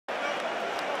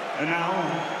And now,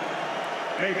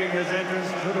 making his entrance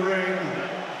to the ring,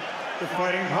 the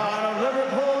fighting part of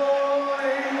Liverpool,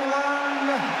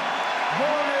 England,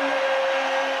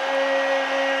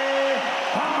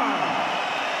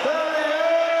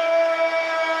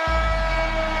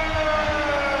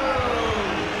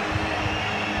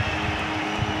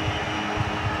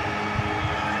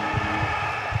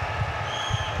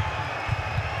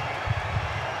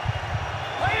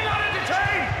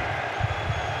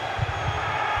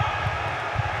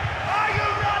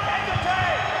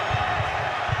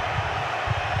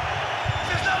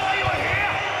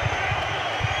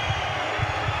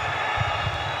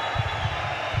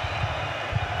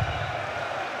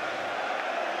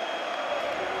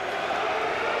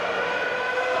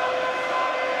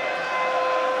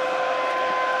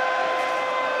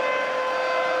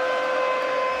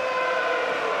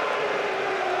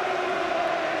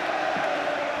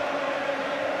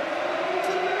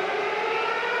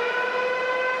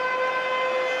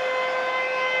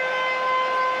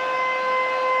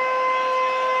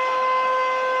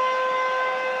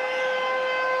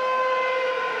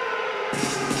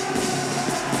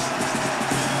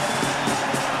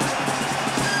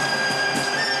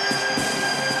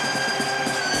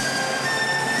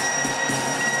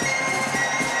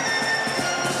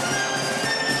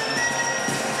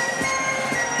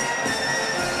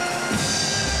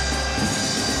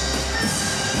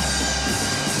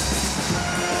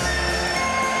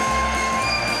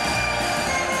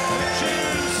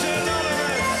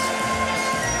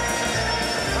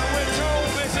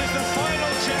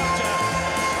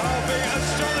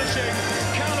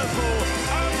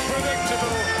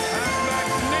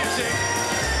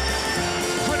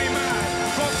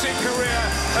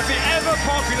 of the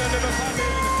ever-popular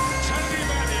Liverpoolian Tony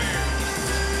Bellew.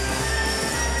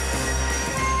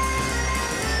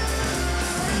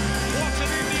 What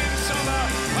an Indian summer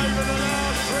over the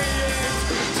last 3 years.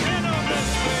 10 on the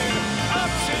spin,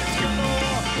 upsets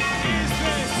galore. Is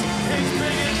this his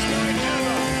biggest night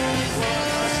ever? Well,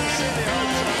 I sincerely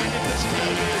hope so. I mean, if this is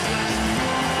going to be his last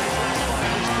fight of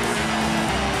his career,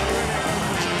 I really hope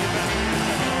for Tony Bellew.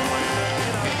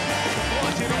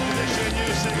 What an opposition,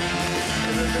 Usyk.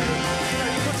 You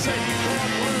could say you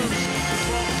can't lose.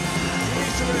 Well, he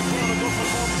needs to really put on a good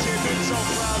performance here, being so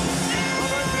proud. I'm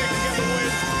hoping he can get the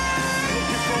win.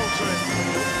 Looking forward to it.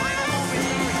 Final moments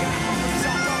now, he's got to pump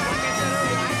himself up. Like I said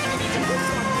earlier, I think he's a good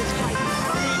start to this fight. I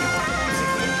don't need to let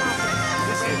Usyk be confident.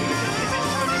 This is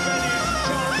Tony Bellew's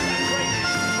chance and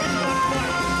greatness.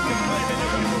 His one fight to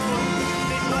put him in the record book.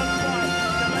 His one fight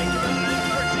to make him a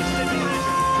British living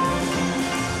legend.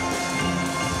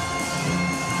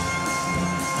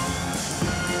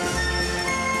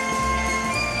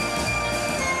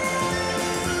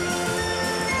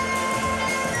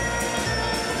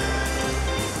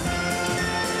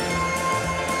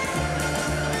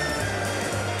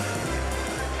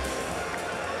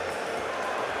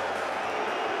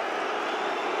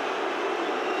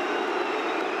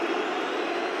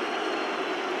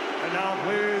 Now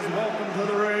please welcome to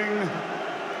the ring,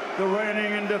 the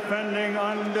reigning and defending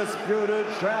undisputed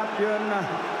champion,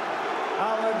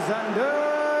 Oleksandr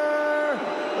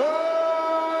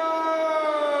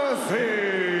Usyk.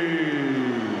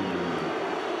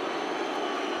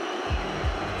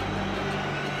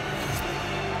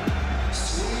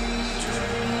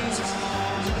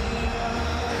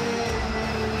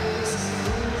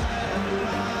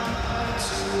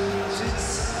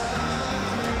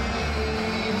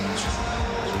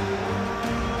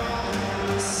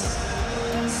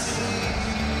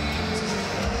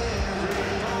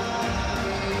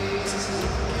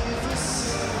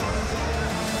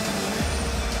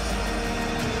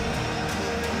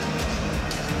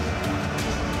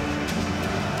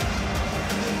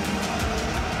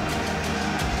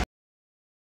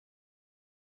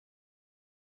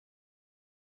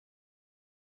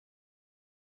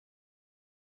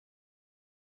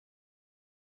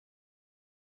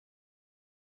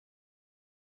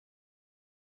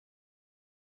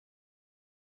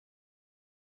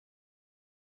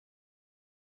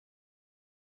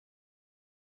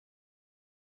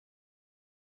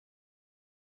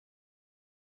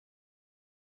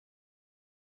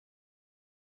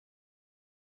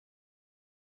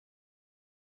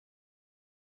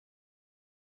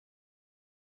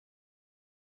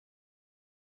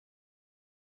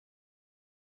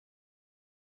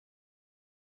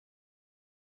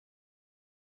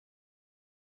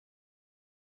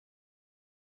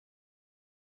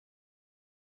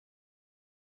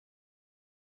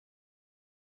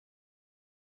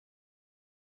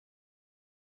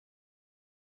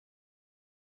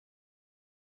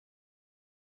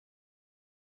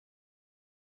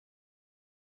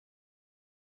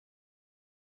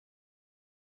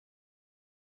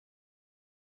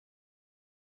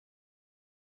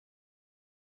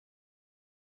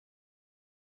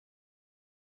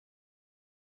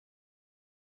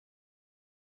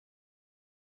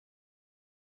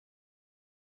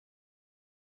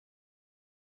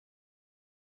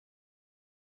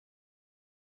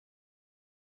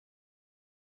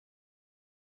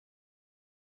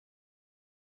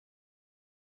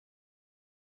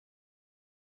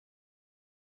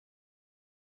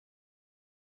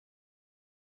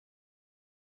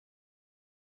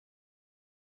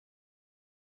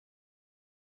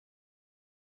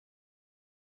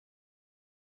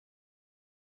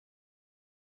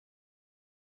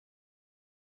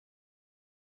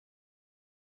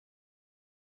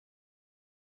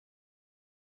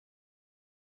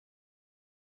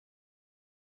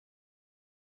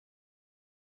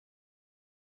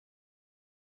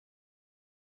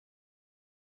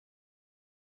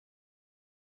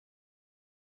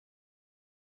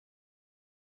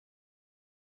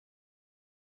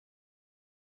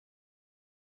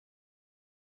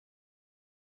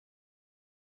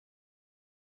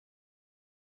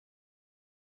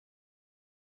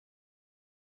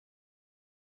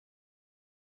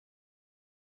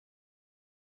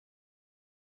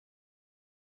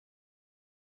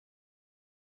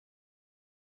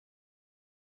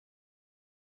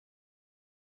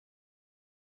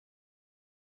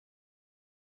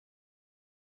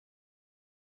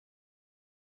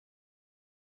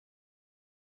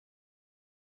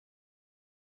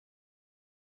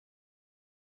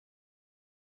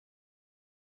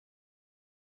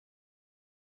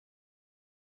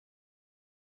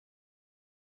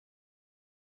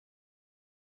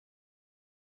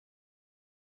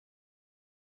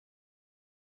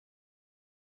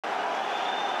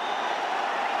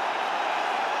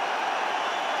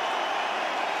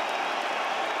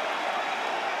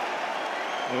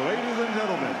 Ladies and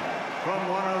gentlemen, from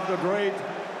one of the great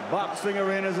boxing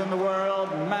arenas in the world,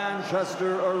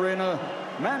 Manchester Arena,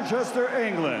 Manchester,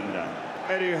 England,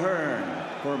 Eddie Hearn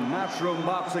for Matchroom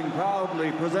Boxing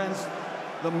proudly presents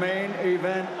the main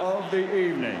event of the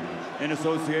evening in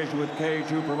association with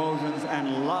K2 Promotions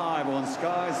and live on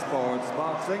Sky Sports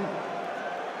Boxing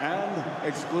and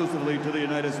exclusively to the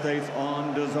United States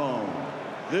on DAZN.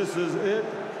 This is it,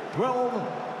 12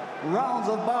 rounds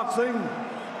of boxing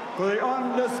for the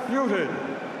undisputed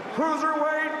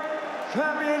Cruiserweight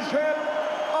Championship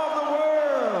of the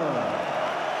World.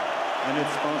 And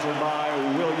it's sponsored by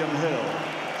William Hill,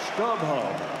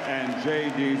 StubHub, and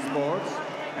JD Sports,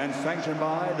 and sanctioned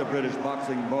by the British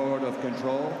Boxing Board of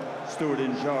Control, Steward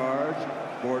in Charge,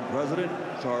 Board President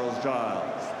Charles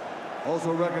Giles.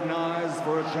 Also recognized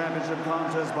for a championship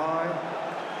contest by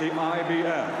the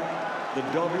IBF, the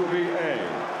WBA,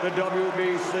 the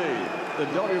WBC, the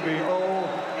WBO,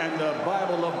 and the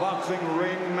Bible of Boxing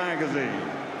Ring Magazine.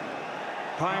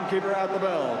 Timekeeper at the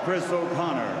bell, Chris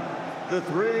O'Connor. The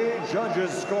three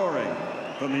judges scoring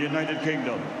from the United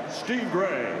Kingdom, Steve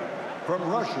Gray. From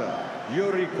Russia,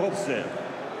 Yuri Kovtsev.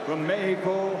 From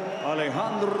Mexico,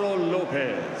 Alejandro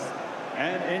Lopez.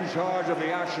 And in charge of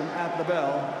the action at the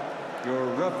bell, your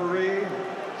referee,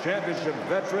 championship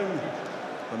veteran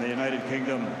from the United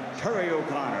Kingdom, Terry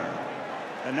O'Connor.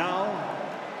 And now,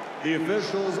 the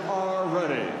officials are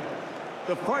ready.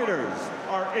 The fighters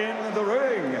are in the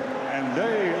ring, and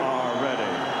they are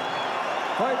ready.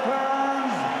 Fight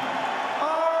fans,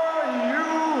 are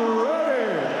you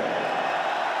ready?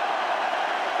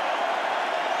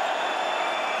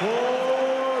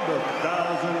 For the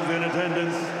thousands in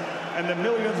attendance and the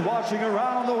millions watching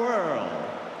around the world,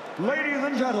 ladies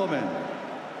and gentlemen,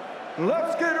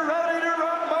 let's get ready to rumble!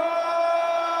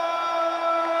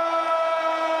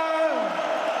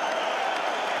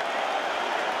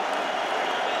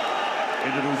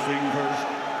 Introducing first,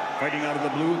 fighting out of the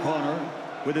blue corner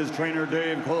with his trainer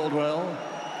Dave Caldwell,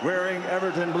 wearing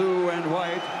Everton blue and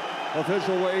white,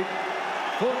 official weight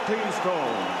 14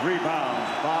 stone, 3 pounds,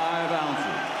 5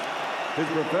 ounces. His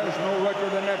professional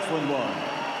record, an excellent one,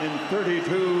 in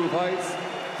 32 fights,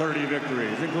 30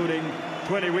 victories, including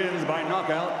 20 wins by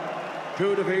knockout,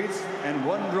 2 defeats, and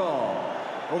 1 draw.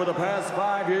 Over the past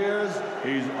 5 years,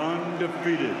 he's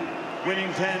undefeated,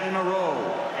 winning 10 in a row,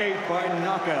 8 by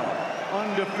knockout,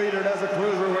 undefeated as a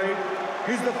cruiserweight.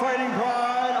 He's the fighting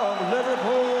pride of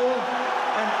Liverpool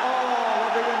and all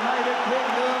of the United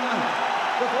Kingdom,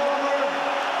 the former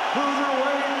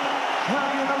cruiserweight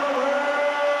champion of the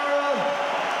world,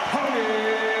 Tony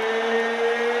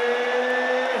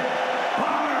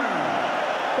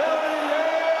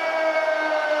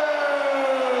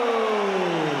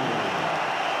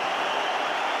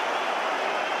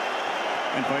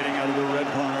and fighting out of the red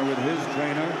corner with his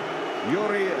trainer,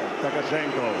 Yuri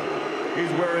Takashenko.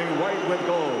 He's wearing white with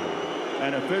gold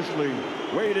and officially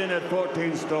weighed in at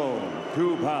 14 stone,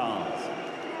 2 pounds.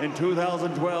 In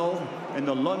 2012, in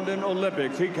the London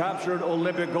Olympics, he captured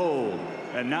Olympic gold.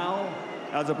 And now,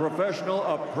 as a professional,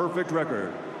 a perfect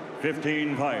record.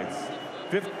 15 fights,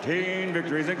 15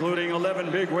 victories, including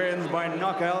 11 big wins by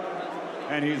knockout.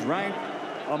 And he's ranked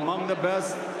among the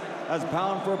best as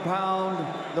pound for pound,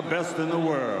 the best in the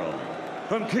world.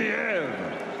 From Kiev,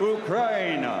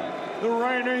 Ukraine, the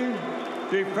reigning,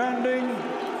 defending,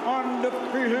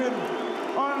 undefeated,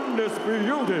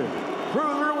 undisputed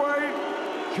cruiserweight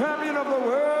champion of the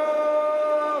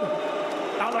world,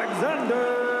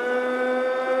 Oleksandr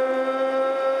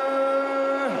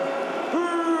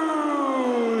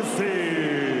Usyk.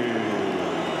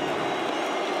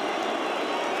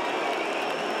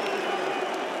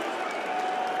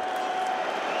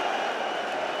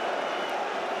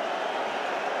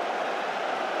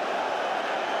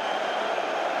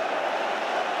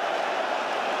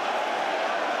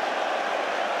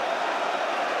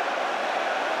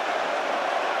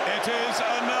 It is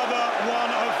another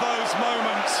one of those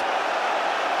moments.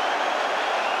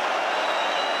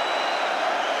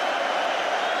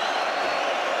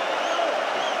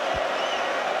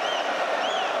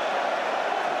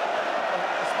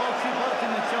 In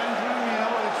the change room, you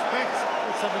know what expect.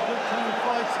 Let's have a good clean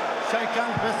fight. Shake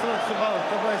hands, best of luck to both.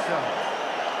 God bless you.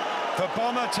 The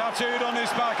bomber tattooed on his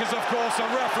back is, of course, a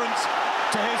reference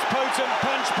to his potent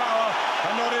punch power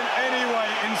and not in any way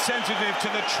insensitive to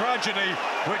the tragedy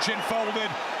which unfolded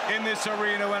in this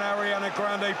arena when Ariana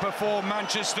Grande performed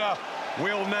Manchester.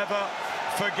 We'll never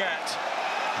forget.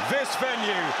 This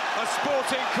venue, a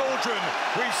sporting cauldron.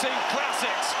 We've seen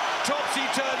classics,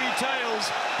 topsy-turvy tales,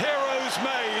 heroes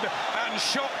made, and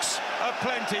shocks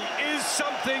aplenty. Is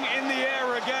something in the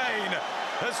air again?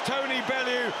 as Tony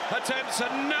Bellew attempts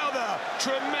another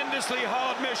tremendously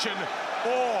hard mission?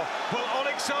 Or will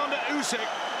Oleksandr Usyk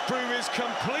prove his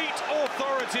complete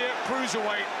authority at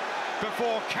Cruiserweight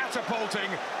before catapulting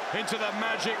into the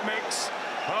magic mix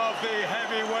of the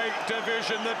heavyweight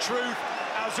division? The truth,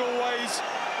 as always,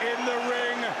 in the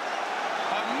ring.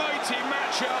 A mighty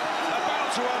matchup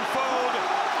about to unfold.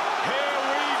 Here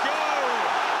we go.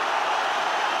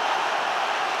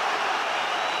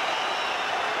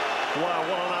 Wow,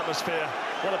 what an atmosphere,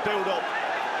 what a build-up.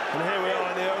 And here we are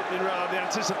in the opening round, the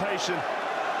anticipation.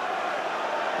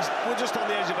 We're just on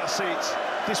the edge of our seats.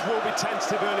 This will be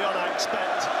tentative early on, I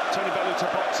expect. Tony Bellew to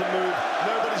box and move.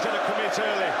 Nobody's going to commit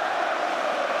early.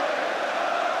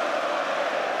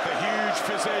 The huge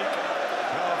physique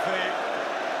of the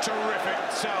terrific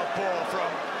southpaw from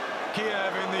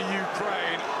Kiev in the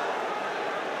Ukraine.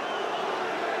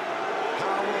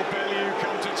 How will Bellew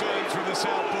come to terms with the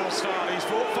southpaw style? He's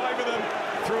fought 5 of them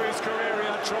through his career. He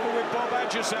had trouble with Bob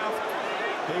Adjusaf.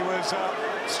 He was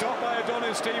stopped by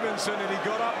Adonis Stevenson, and he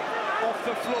got up off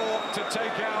the floor to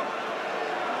take out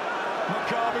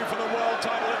Makabu for the world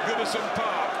title at Goodison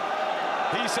Park.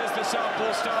 He says the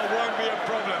southpaw style won't be a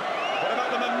problem. What about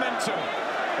the momentum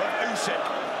of Usyk,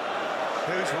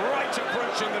 who's right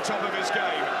approaching the top of his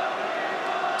game?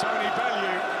 Tony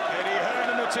Bellew, Eddie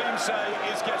Hearn and the team say,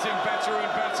 is getting better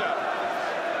and better.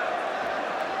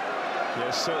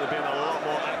 Yeah, certainly been a lot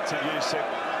more active Usyk.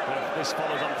 This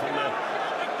follows on from the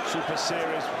Super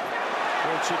Series,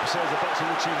 World Super Series of boxing,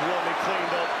 which he won. He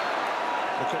cleaned up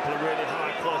a couple of really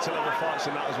high quality level fights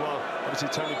in that as well. Obviously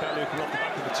Tony Bellew coming off the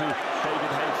back of the 2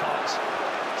 David Haye fights.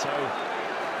 So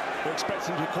we're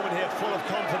expecting him to come in here full of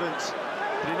confidence,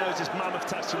 but he knows this mammoth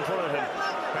task in front of him.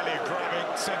 Bellew grabbing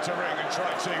centre ring and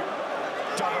trying to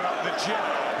double up the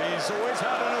jab. He's always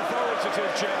had an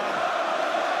authoritative jab.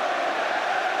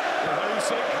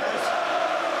 Usyk has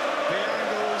the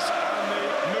angles and the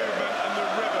movement and the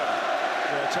rhythm.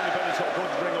 Yeah, Tony Bellew's got good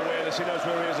ring awareness. He knows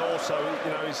where he is also.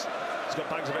 You know, he's got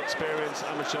bags of experience,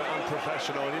 amateur and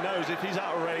professional, and he knows if he's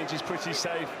out of range, he's pretty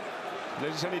safe. You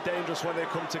know, it's only dangerous when they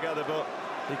come together, but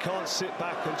he can't sit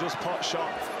back and just pot shot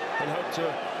and hope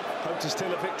to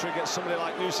steal a victory against somebody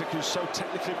like Usyk, who's so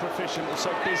technically proficient and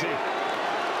so busy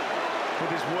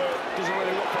with his work. Doesn't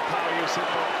really look for power, Usyk,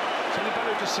 but Tony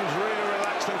Bellew just seems really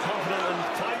relaxed and confident and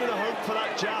finding a hope for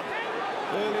that jab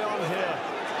early on here.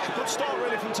 It's a good start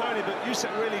really from Tony, but Usyk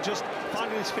really just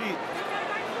finding his feet.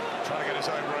 Trying to get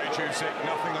his own range, Usyk,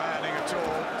 nothing landing at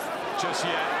all just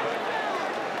yet, but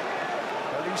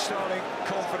Bellew starting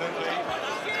confidently.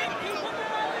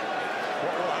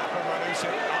 What will happen when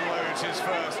Usyk unloads his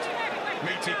first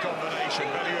meaty combination?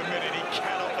 Bellew admitted he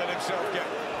cannot let himself get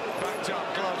backed up,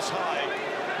 gloves high,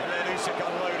 and then Usyk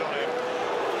unload on him.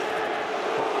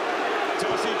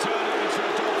 Does he turn it into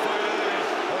a dogfight early,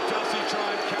 or does he try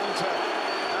and counter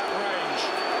at range?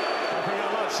 I think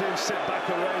I'd like to see him sit back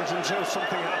at range until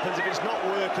something happens. If it's not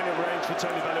working at range for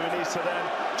Tony Bellew, he needs to then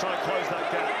try and close that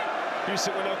gap.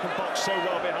 Usyk, we know, can box so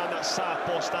well behind that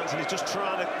southpaw stance, and he's just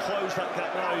trying to close that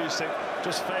gap now. Usyk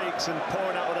just fakes and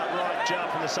pouring out with that right jab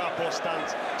from the southpaw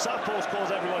stance. Southpaws cause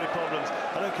everybody problems.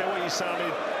 I don't care what you say. I mean,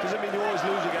 doesn't mean you always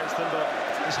lose against them, but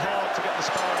it's hard to get the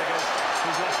sparring against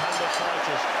these left-handed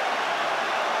fighters.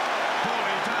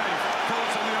 Dave,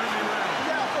 thoughts on the opening round?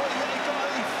 Yeah, I thought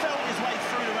he felt his way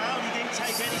through the round. He didn't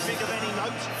take anything of any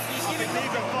note. I think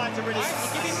neither fighter really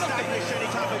established any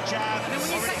type of jab. And then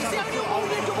when you see how you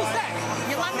already double step,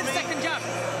 you landed the second jab.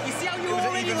 You see how you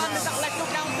already landed that left hook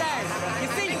downstairs. You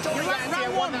see, you landed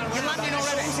round 1, you're landing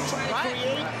already, right?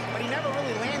 But he never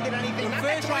really landed anything. The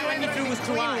first right hand you threw was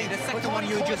too high, the second one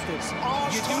you adjusted.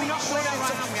 You do not play that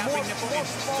right hand without bringing the foot in.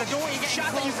 So don't want you getting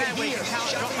close there where you can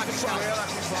counter drop back and down.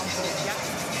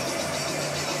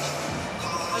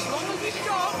 As long as you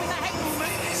stop with that head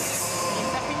movement, you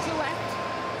step into left,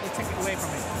 you take it away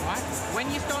from it, right? When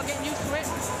you start getting used to it,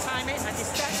 time it, and you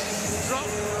step, drop,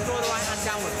 throw the right hand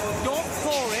downward. Don't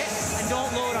pour it, and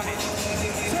don't load on it.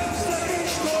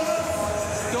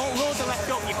 Don't load the left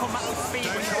up, you come back with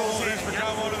speed when you roll it. He's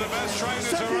become one of the best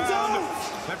trainers around.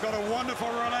 They've got a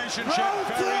wonderful relationship,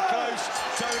 very close,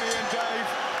 Tony and Dave.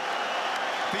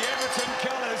 The Everton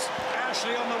colours,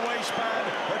 Ashley on the waistband,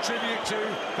 a tribute to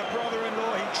the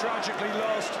brother-in-law he tragically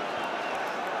lost.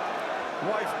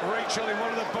 Wife Rachel in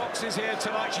one of the boxes here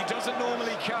tonight. She doesn't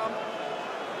normally come.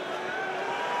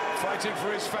 Fighting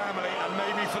for his family, and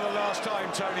maybe for the last time,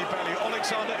 Tony Bellew.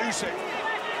 Oleksandr Usyk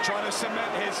trying to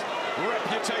cement his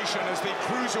reputation as the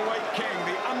Cruiserweight king,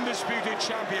 the undisputed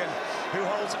champion who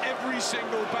holds every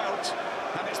single belt.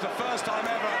 And it's the first time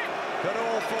ever that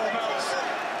all 4 belts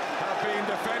have been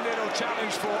defended or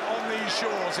challenged for on these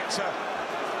shores. It's a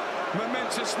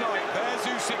momentous night. There's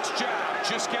Usyk's jab,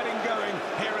 just getting going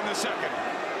here in the second.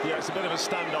 Yeah, it's a bit of a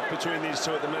standoff between these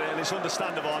two at the minute, and it's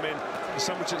understandable. I mean, there's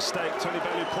so much at stake. Tony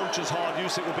Bellew punches hard.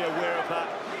 Usyk will be aware of that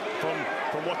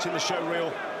from watching the show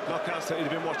reel knockouts that he'd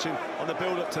been watching on the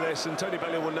build-up to this, and Tony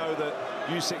Bellew will know that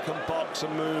Usyk can box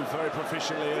and move very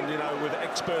proficiently and, you know, with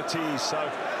expertise. So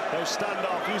they'll stand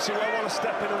off. Usyk won't want to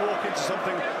step in and walk into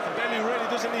something, and Bellew really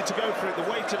doesn't need to go for it. The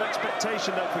weight of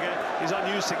expectation, don't forget, is on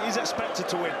Usyk. He's expected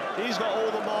to win. He's got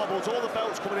all the marbles, all the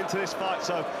belts coming into this fight,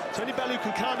 so Tony Bellew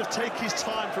can kind of take his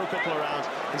time for a couple of rounds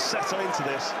and settle into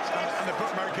this. And the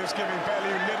bookmakers giving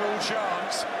Bellew little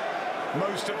chance.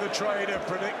 Most of the trade have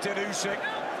predicted Usyk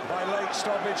by late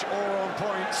stoppage or on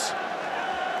points.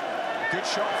 Good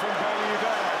shot from Bellew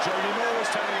there. Jamie Moore was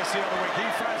telling us the other week he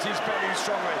fancies Bellew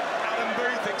strongly. Adam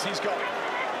Booth thinks he's got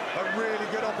a really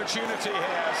good opportunity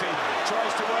here as he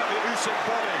tries to work the Usyk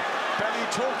body. Bellew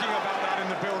talking about that in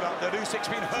the build-up, that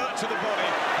Usyk's been hurt to the body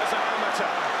as an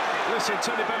amateur. Listen,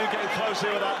 Tony Bellew getting close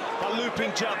here with that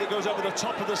looping jab that goes over the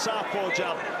top of the southpaw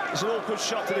jab. It's an awkward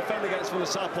shot to defend against from the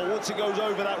southpaw once it goes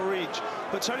over that reach.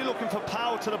 But Tony looking for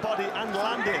power to the body and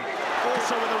landing.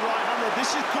 Also with the right hand there.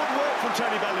 This is good work from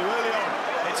Tony Bellew early on.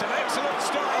 It's an excellent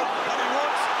start, and he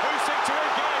wants Usyk to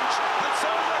engage, and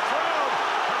so the crowd.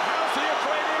 And how's the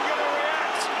Ukrainian going to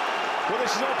react? Well,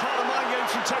 this is all part of the mind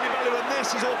games from Tony Bellew, and this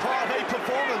is all part of a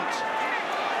performance.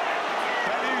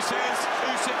 Bellew says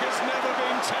Usyk has never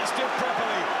been tested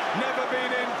properly, never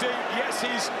been in deep. Yes,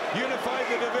 he's unified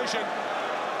the division,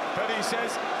 but he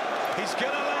says he's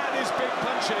going to land his big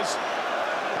punches,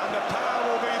 and the power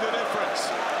will be the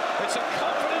difference. It's a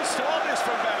confident start, this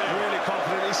from Bellew. Really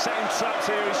confident. He's setting traps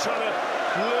here. He's trying to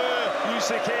lure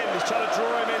Usyk in. He's trying to draw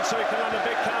him in so he can land a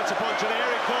big counter punch. And here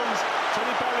it comes.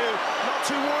 Tony Bellew not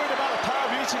too worried about the power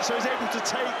of Usyk, so he's able to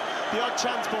take the odd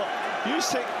chance. But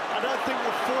Usyk, I don't think,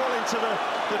 will fall into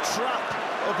the trap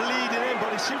of leading in, but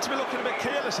he seems to be looking a bit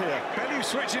careless here. Bellew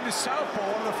switching to southpaw,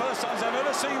 one of the first times I've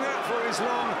ever seen that for his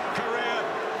long career.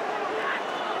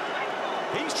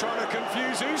 He's trying to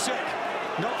confuse Usyk,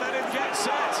 not let him get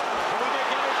set. But when they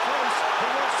get it close, he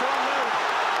wants to unload.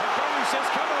 And Bellew says,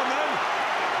 come on then.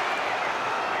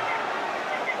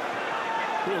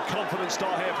 Real confident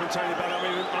start here from Tony Bellew. I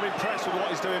mean, I'm impressed with what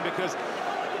he's doing because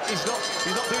he's not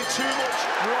doing too much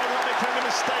wrong, not making any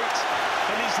mistakes,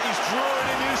 and he's drawing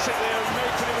in Usyk there and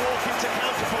making him walk into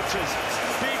counter punches.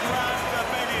 Big round for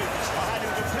Bellew. I had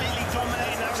him completely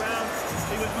dominating that round.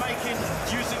 He was making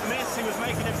Usyk miss, he was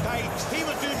making him pay. He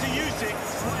would do to Usyk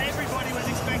what everybody was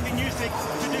expecting Usyk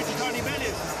to do to Tony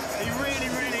Bellew. He really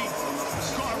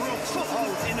got a real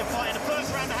foothold in the fight. In the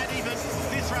first round I had even,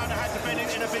 this round I had to Bellew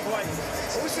in a big way.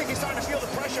 Usyk is starting to feel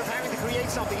the pressure of having to create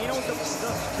something. You know,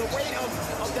 the weight of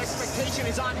the expectation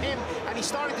is on him, and he's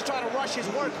starting to try to rush his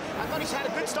work. I thought he's had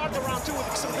a good start to round two with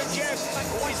some good jabs.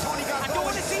 Once Tony got going, I don't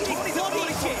want to see Tony's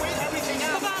ability to win everything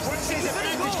out. Once his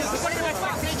advantage, because the weight of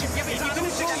expectation is on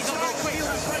Usyk. He's starting to feel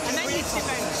the pressure. And then you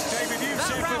defend. David, you've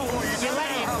That said round, before, you you don't let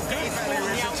know him how go good for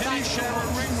Bellew the is until you outside. share a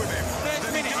ring with him. First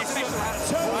Then he minute, doesn't look right?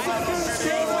 so Right?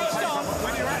 Stay switched on.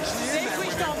 when you're actually in Stay there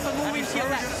switched with on him, for moving and to your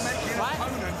he's left, making an right?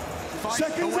 opponent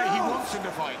fight the way he wants him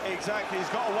to fight. Exactly,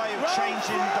 he's got a way of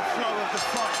changing the flow of the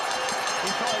fight.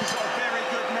 He's got a very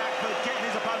good knack for getting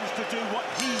his opponents to do what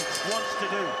he wants to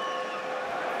do.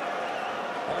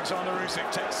 Oleksandr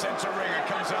Usyk takes centre ring and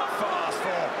comes out fast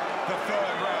for the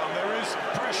third round. There is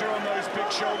pressure on those big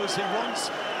shoulders. He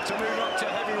wants to move up to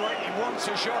heavyweight. He wants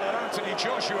a shot at Anthony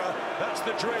Joshua. That's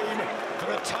the dream for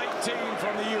the tight team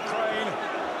from the Ukraine.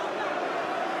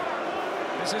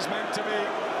 This is meant to be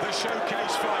the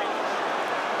showcase fight.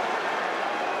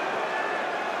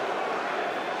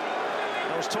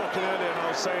 I was talking earlier and I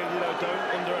was saying, you know, don't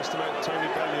underestimate Tony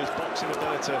Bellew's boxing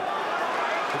ability.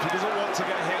 If he doesn't want to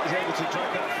get hit, he's able to drag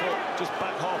that foot just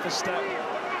back half a step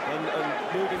and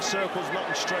move in circles, not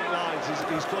in straight lines.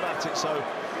 He's good at it, so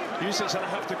Usyk's going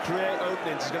to have to create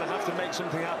openings. He's going to have to make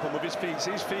something happen with his feet.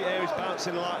 See his feet here, he's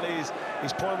bouncing lightly,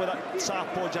 he's pulling with that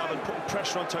southpaw jab and putting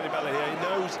pressure on Tony Bellew here. He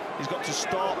knows he's got to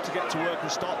start to get to work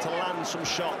and start to land some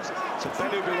shots. So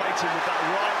Bellew will be waiting with that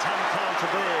right-hand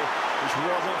counter there, which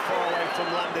wasn't far away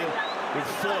from landing with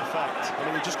full effect. I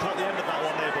mean, he just caught the end of that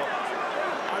one there, but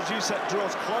as Usyk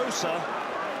draws closer,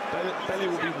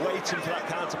 Bellew will be waiting for that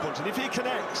counter punch, and if he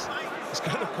connects, it's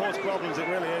going to cause problems. It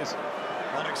really is.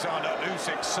 Oleksandr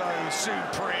Usyk so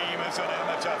supreme as an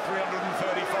amateur,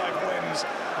 335 wins,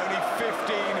 only 15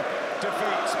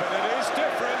 defeats, but it is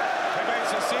different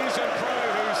against a seasoned pro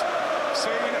who's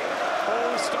seen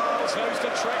all styles, knows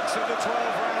the tricks of the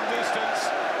 12-round distance.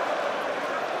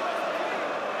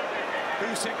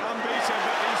 Usyk unbeaten,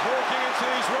 but he's walking into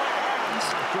these right hands. hands.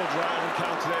 Good right hand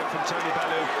counter there from Tony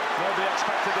Bellew. Nobody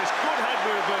expected this. Good head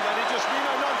movement, and he just,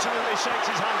 nonchalantly shakes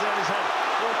his hands on his head.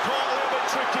 Well, caught a little bit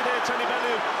tricky there, Tony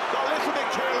Bellew. Got a little bit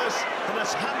careless, and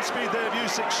there's hand speed there of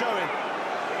Usyk showing.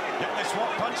 Get the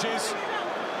swap punches.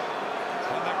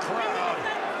 And the crowd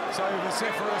so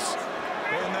vociferous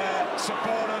in their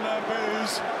support and their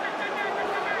boos.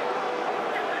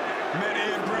 Many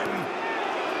in Britain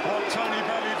want Tony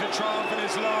Bellew to triumph in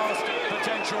his last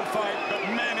potential fight, but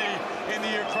many in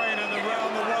the Ukraine and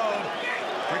around the world,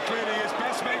 including his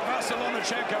best mate Vasyl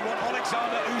Lomachenko, want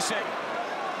Oleksandr Usyk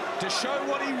to show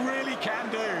what he really can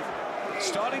do.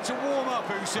 Starting to warm up,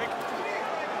 Usyk.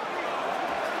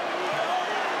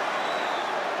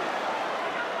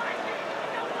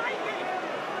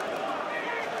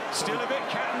 Still a bit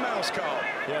cat and mouse, Carl.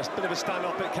 Yes, a bit of a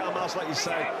stand-off, bit cat and mouse, like you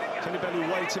say. Tony Bellew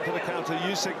waiting for the counter.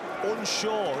 Usyk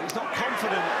unsure. He's not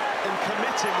confident in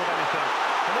committing with anything.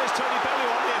 And there's Tony Bellew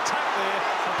on the attack there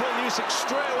and putting Usyk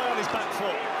straight away on his back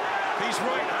foot. These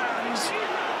right hands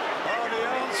are the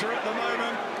answer at the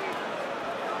moment.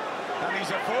 And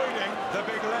he's avoiding the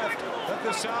big left of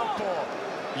the southpaw.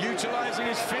 Utilising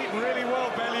his feet really well,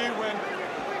 Bellew, when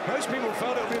most people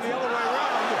felt it would be the other way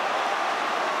around.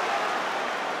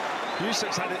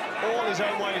 Usyk's had it all his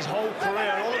own way his whole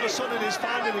career, and all of a sudden he's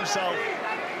finding himself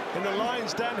in the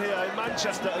Lions Den here in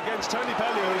Manchester against Tony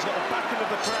Bellew, who's got the backing of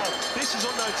the crowd. This is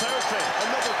unknown territory.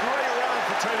 Another great round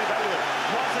for Tony Bellew.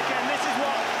 Once again, this is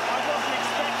what I wasn't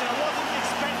expecting. I wasn't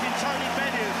expecting Tony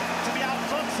Bellew to be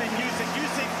outboxing Usyk.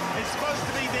 Usyk is supposed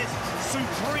to be this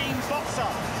supreme boxer.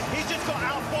 He just got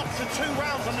outboxed for 2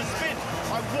 rounds on the spin.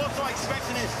 I was not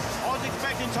expecting this. I was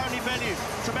expecting Tony Bellew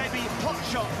to maybe pot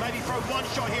shot, maybe throw 1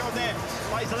 shot here or there.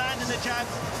 But he's landing the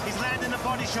jabs, he's landing the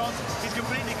body shots, he's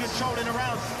completely controlling the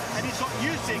rounds. And he's got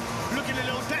Usyk looking a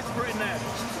little desperate in there.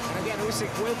 And again, Usyk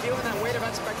will feel that weight of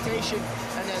expectation.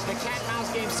 And the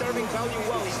cat-mouse game serving Bellew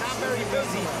well. He's not very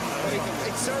busy, but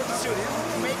it serves to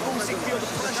make Usyk feel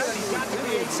the pressure that he's got to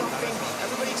create something.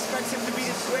 Everybody expects him to be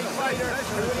this great fighter.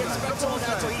 Everybody expects all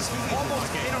that, so he's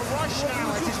almost in a rush now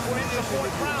as he's going into the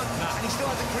 4th round, and he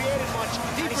still hasn't created much.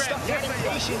 And he's stuck getting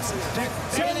patience.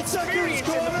 That experience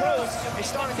in the pros is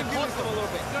starting to cost him a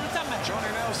little bit.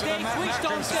 Johnny Nelson and Matt switched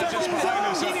on Mackin's just behind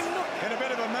us in a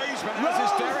bit of amazement, as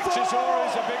is Derek Chisora,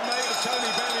 who's a big mate of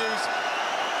Tony Bellew's.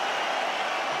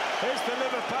 Here's the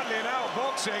Liverpudlian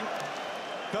outboxing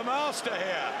the master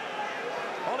here.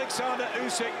 Oleksandr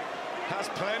Usyk has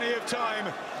plenty of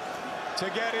time to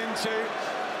get into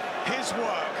his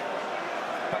work.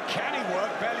 But can he work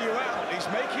Bellew out? He's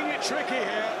making it tricky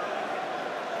here.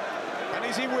 And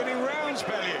is he winning rounds,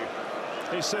 Bellew?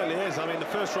 He certainly is. I mean, the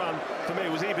first round, for me,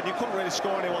 was even. You couldn't really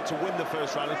score anyone to win the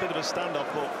first round. It's a bit of a standoff,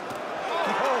 but...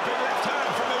 Oh, big left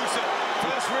hand from Usyk.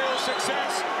 First real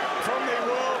success from the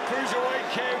World Cruiserweight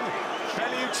King.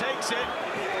 Bellew takes it.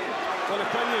 Well, if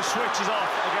Bellew switches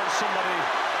off against somebody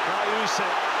like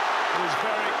Usyk, who's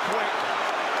very quick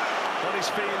on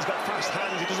his feet, he's got fast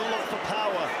hands, he doesn't look for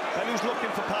power. Bellew's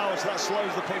looking for power, so that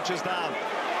slows the punches down.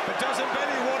 But doesn't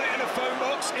Bellew want it in a phone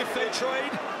box if they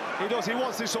trade? He does. He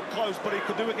wants this up close, but he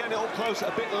could do it getting it up close a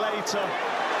bit later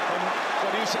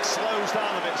when Usyk slows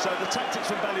down a bit. So the tactics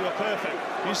from Bellew are perfect.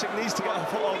 Usyk needs to get a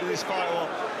foothold in this fight, or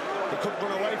he could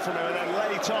run away from him, and then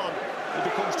late on it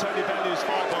becomes Tony Bellew's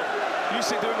fight. But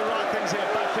Usyk doing the right things here,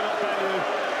 backing up Bellew.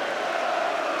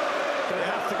 They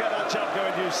have to get that jab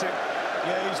going, Usyk.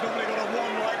 Yeah, he's normally got a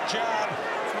one-right jab.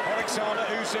 Oleksandr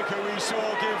Usyk, who we saw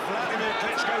give Vladimir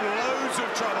Klitschko loads of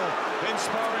trouble in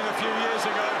sparring a few years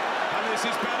ago. And this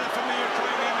is better from the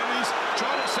Ukrainian, and he's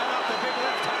trying to set up the big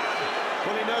left hand.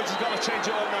 Well, he knows he's got to change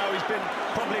it up now. He's been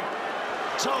probably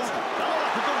told. That looked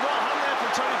like a good right hand there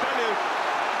from Tony Bellew.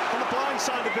 On the blind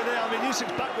side of it there, I mean,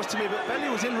 Usyk's back was to me, but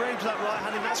Bellew was in range of that right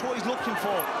hand, and that's what he's looking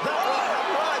for. That right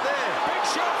hand right there. Big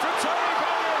shot from Tony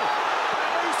Bellew.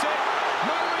 And Usyk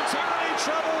momentarily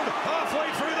troubled halfway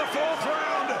through the 4th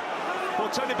round.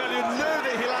 Well, Tony Bellew knew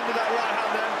that he landed that right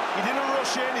hand then. He didn't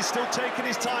rush in, he's still taking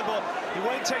his time, but he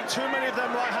won't take too many of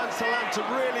them right hands to land to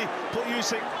really put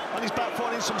Usyk on his back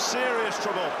foot in some serious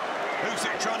trouble.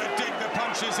 Usyk trying to dig the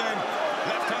punches in.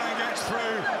 Left hand gets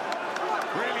through.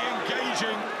 Really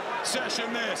engaging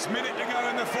session this. Minute to go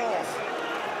in the 4th.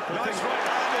 Nice right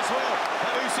hand as well.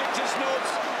 And Usyk just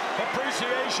nods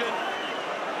appreciation.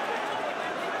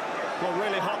 Well,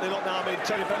 really hotly look now. I mean,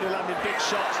 Tony Bellew landing big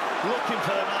shots, looking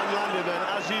for them and landing them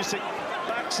as Usyk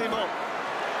backs him up.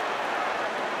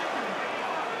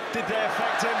 Did they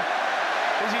affect him?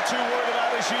 Is he too worried about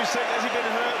this Usyk? Has he been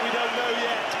hurt? We don't know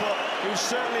yet, but he will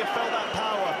certainly have felt that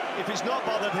power. If it's not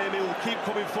bothered him, he will keep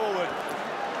coming forward.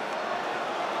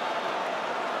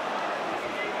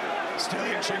 Still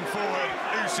inching forward,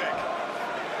 Usyk.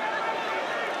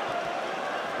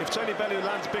 if Tony Bellew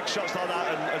lands big shots like that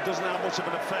and doesn't have much of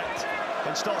an effect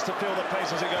and starts to feel the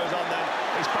pace as it goes on, then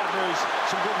it's bad news.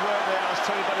 Some good work there as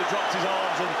Tony Bellew dropped his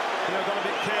arms and, you know, got a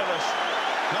bit careless.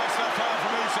 Nice left hand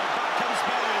from Usyk. Back comes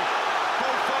Bellew.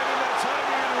 Both finding their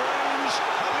timing and range.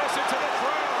 And listen to the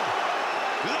crowd.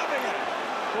 Loving it.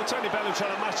 Well, Tony Bellew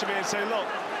trying to match him here and say, look,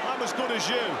 I'm as good as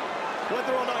you.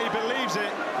 Whether or not he believes it,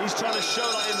 he's trying to show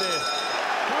that in there.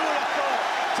 Who would have thought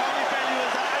Tony Bellew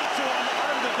was an 8-1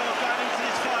 underdog going into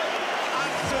this fight?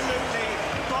 Absolutely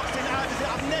boxing out.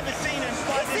 I've never seen him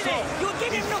fight this off. You're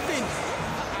giving nothing.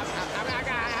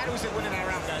 I had Usyk winning that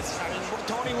round, guys. I mean,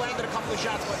 Tony landed a couple of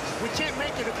shots, but we can't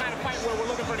make it the kind of fight where we're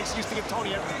looking for an excuse to give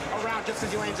Tony a round just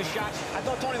because he lands a shot. I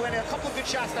thought Tony landed a couple of good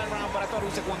shots that round, but I thought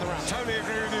Usyk won the round. Totally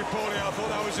agree with you, Paulie. I thought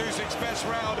that was Usyk's best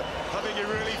round. I think he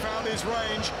really found his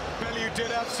range. Bellew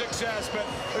did have success, but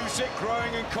Usyk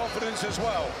growing in confidence as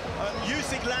well.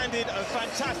 Usyk landed a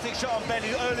fantastic shot on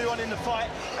Bellew early on in the fight,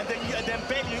 and then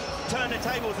Bellew turned the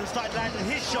tables and started landing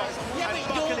his shots and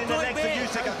buckling the legs of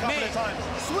Usyk a couple of times.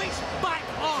 Switch back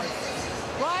on,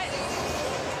 right?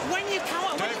 When you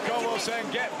count, Dave Caldwell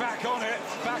saying get back on it,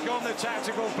 back on the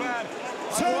tactical plan.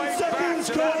 10 Way back seconds,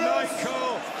 to that Caldwell. night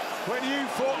call when you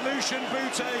fought Lucian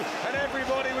Bute and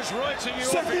everybody was writing you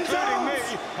off, Seconds including out. me,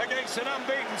 against an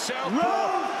unbeaten southpaw.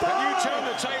 Round And you 5. turned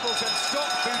the tables and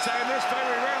stopped Bute in this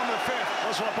very round, the 5th.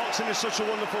 That's why boxing is such a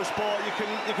wonderful sport. You can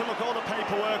look at all the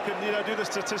paperwork and, you know, do the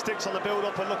statistics on the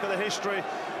build-up and look at the history,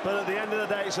 but at the end of the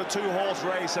day, it's a two-horse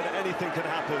race and anything can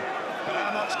happen. But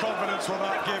how much confidence will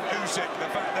that give Usyk, the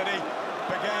fact that he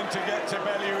began to get to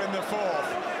Bellew in the 4th?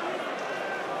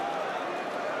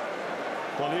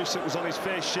 Well, Usyk was on his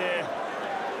fair share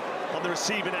on the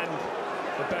receiving end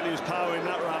of Bellew's power in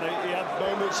that round. He had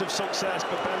moments of success,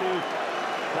 but Bellew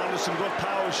landed some good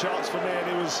power shots for me, and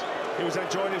he was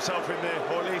enjoying himself in there,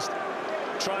 or at least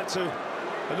trying to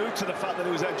allude to the fact that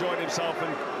he was enjoying himself.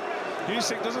 And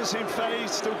Usyk doesn't seem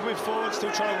phased, still coming forward,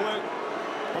 still trying to work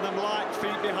on them light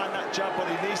feet behind that jab, but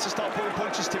he needs to start putting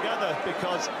punches together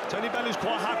because Tony Bellew's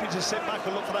quite happy to sit back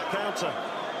and look for that counter.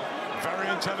 Very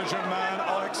intelligent man,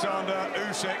 Oleksandr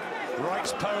Usyk.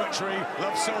 Writes poetry,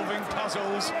 loves solving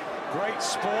puzzles. Great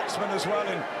sportsman as well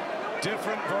in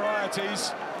different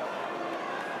varieties.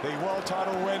 The world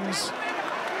title wins.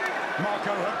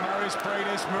 Marco Hook marries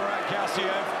Bradis, Murat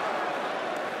Gassiev.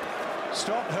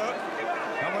 Stopped Hook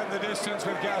and went the distance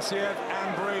with Gassiev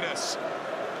and Bradis.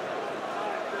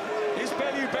 Is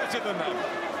Bellew better than them?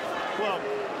 Well,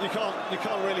 you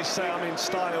can't really say. I mean,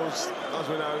 styles, as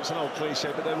we know, it's an old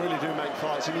cliche, but they really do make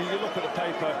fights. And you look at the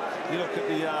paper, you look at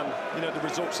the you know, the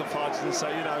results of fights, and say,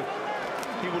 you know,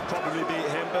 he would probably beat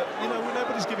him. But you know,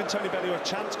 nobody's giving Tony Bellew a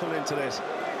chance coming into this.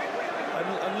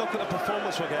 And look at the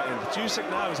performance we're getting. Usyk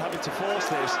now is having to force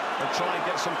this and try and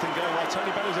get something going, while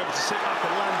Tony Bellew's able to sit back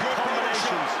and land good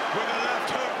combinations with a left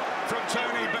hook from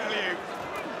Tony Bellew.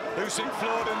 Usyk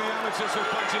floored in the amateurs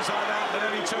with punches like that, but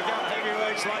then he took out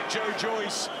heavyweights like Joe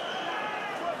Joyce.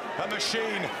 A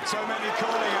machine, so many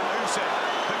calling him. Usyk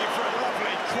looking for a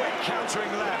lovely, quick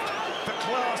countering left. The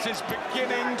class is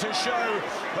beginning to show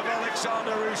of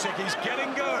Oleksandr Usyk. He's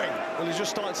getting going. Well, he's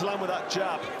just starting to land with that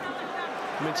jab.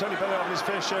 I mean, Tony Bellew having his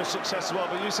fair share of success as well,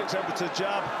 but Usyk's able to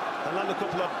jab and land a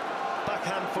couple of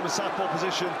backhand from a southpaw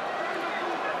position.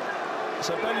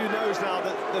 So Bellew knows now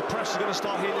that the pressure's going to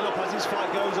start heating up as this fight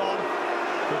goes on.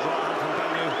 Good right hand from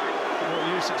Bellew. What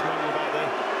Usyk's moaning about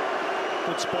there.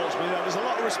 Good sportsman. You know, there's a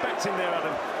lot of respect in there,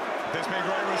 Adam. There's been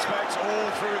great respect all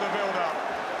through the build-up.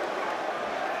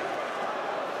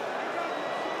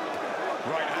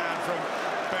 Right hand from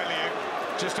Bellew,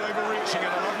 just overreaching,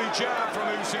 and a lovely jab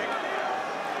from Usyk.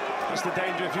 That's the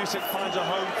danger. If Usyk finds a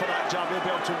home for that jab, he'll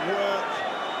be able to work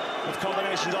with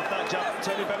combinations off that jab.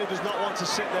 Tony Bellew does not want to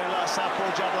sit there and let a southpaw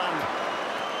jab land.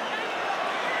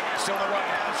 Still the right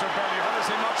hand from Bellew. Haven't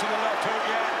seen much of the left hook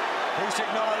yet. Usyk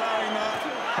not allowing that.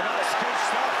 But that's good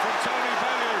stuff from Tony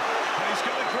Bellew. And he's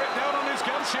got the grip down on his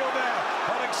gun shield there.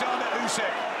 Oleksandr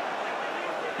Usyk.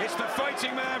 It's the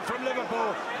fighting man from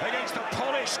Liverpool against the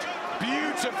polished,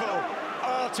 beautiful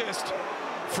artist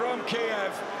from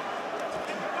Kiev.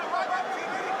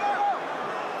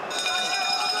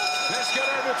 Let's get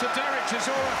over to Derek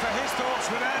Chisora for his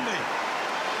thoughts with Andy.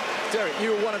 Derek,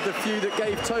 you were one of the few that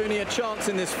gave Tony a chance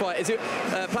in this fight. Is it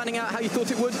planning out how you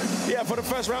thought it would? Yeah, for the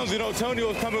first rounds, you know, Tony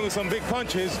was coming with some big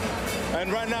punches,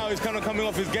 and right now he's kind of coming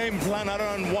off his game plan. I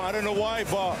don't know why,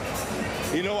 but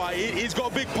you know, he's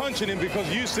got a big punch in him because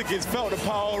Usyk has felt the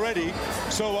power already.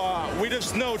 So we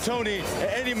just know Tony,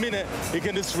 at any minute, he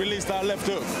can just release that left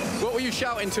hook. What were you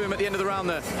shouting to him at the end of the round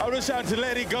there? I was shouting to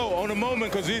let it go on a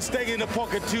moment because he's staying in the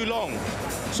pocket too long.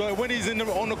 So when he's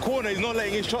on the corner, he's not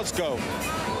letting his shots go.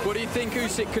 What do you think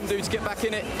Usyk can do to get back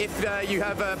in it if you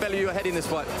have Bellew ahead in this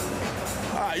fight?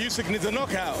 Usyk needs a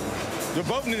knockout. They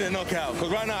both need a knockout, because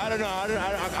right now, I don't know,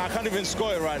 I can't even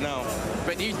score it right now.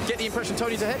 But do you get the impression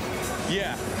Tony's ahead?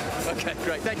 Yeah. Okay,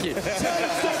 great, thank you. 10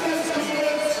 seconds,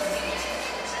 Chris.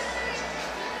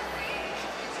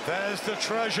 There's the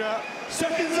treasure.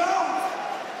 Seconds out.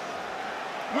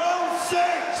 Round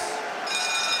 6.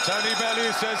 Tony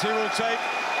Bellew says he will take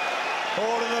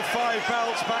all of the 5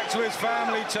 belts back to his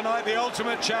family tonight. The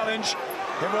ultimate challenge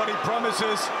in what he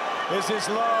promises is his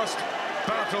last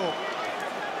battle.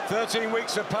 13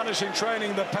 weeks of punishing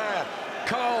training the pair.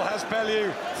 Carl has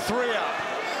Bellew 3 up.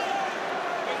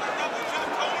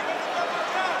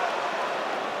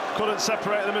 Couldn't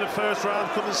separate them in the first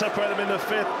round, couldn't separate them in the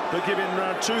 5th, but giving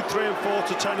round 2, 3 and 4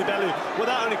 to Tony Bellew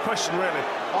without any question, really.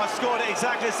 I scored it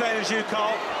exactly the same as you,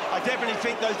 Carl. I definitely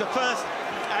think those the first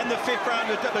and the 5th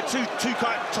round are two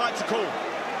tight to call.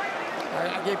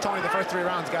 I gave Tony the first 3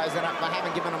 rounds, guys, and I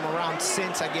haven't given him a round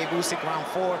since. I gave Usyk round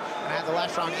 4, and I had the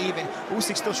last round even.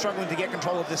 Usyk's still struggling to get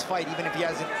control of this fight, even if he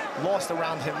hasn't lost a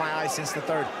round in my eyes since the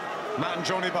 3rd. Matt and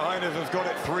Johnny behind us have got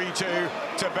it 3-2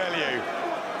 to Bellew.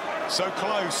 So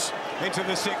close into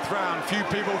the 6th round. Few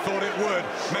people thought it would.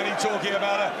 Many talking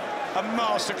about a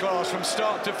masterclass from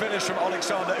start to finish from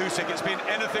Oleksandr Usyk. It's been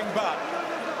anything but.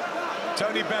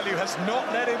 Tony Bellew has not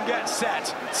let him get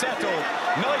settled.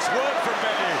 Nice work from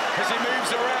Bellew as he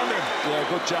moves around him. Yeah,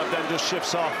 good jab then, just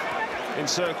shifts off in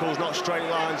circles, not straight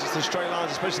lines. It's the straight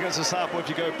lines, especially against the southpaw. If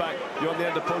you go back, you're on the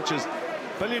end of punches.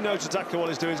 Bellew knows exactly what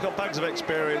he's doing. He's got bags of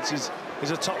experience.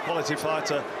 He's a top quality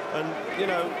fighter. And, you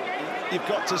know, you've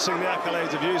got to sing the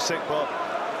accolades of Usyk, but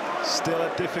still a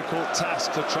difficult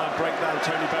task to try and break down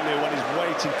Tony Bellew when he's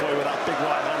waiting for you with that big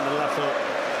right hand and left hook.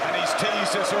 And he's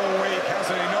teased us all week,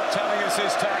 hasn't he? Not telling us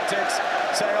his tactics,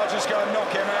 saying I'll just go and knock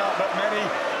him out, but many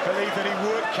believe that he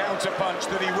would counter-punch,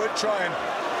 that he would try and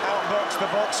outbox the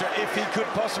boxer if he could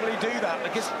possibly do that,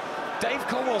 because Dave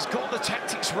Cornwell's got the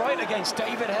tactics right against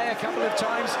David Hay a couple of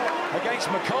times. Against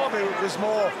Makabu, it was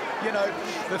more, you know,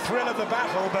 the thrill of the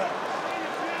battle, but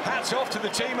hats off to the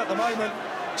team at the moment.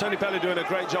 Tony Bellew doing a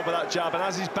great job with that jab, and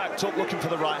as he's backed up looking for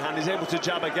the right hand, he's able to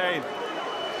jab again.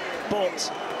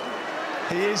 But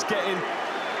he is getting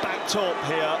backed up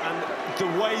here, and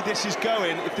the way this is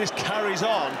going, if this carries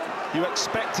on, you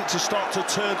expect it to start to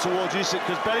turn towards Usyk,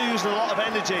 because Bellew using a lot of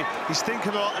energy, he's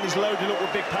thinking a lot, and he's loading up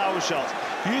with big power shots.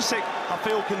 Usyk, I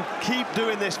feel, can keep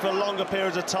doing this for longer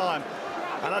periods of time,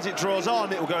 and as it draws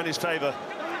on, it will go in his favour.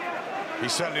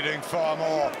 He's certainly doing far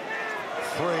more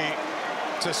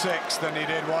 3-6 than he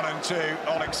did 1 and 2,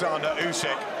 Oleksandr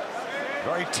Usyk.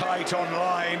 Very tight on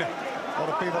line. A lot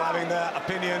of people having their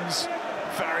opinions.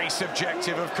 Very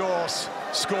subjective, of course,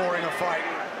 scoring a fight.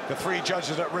 The 3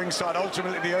 judges at ringside,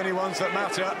 ultimately the only ones that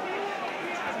matter.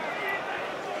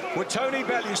 Would Tony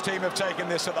Bellew's team have taken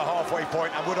this at the halfway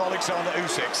point, and would Oleksandr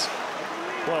Usyk's?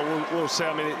 Well, we'll see.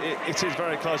 I mean, it is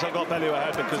very close. I've got Bellew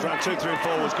ahead because round 2, 3 and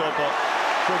 4 was good, but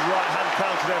good right hand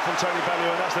counter there from Tony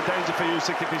Bellew, and that's the danger for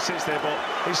Usyk if he sits there, but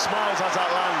he smiles as that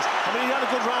lands. I mean, he had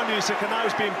a good round, Usyk, and now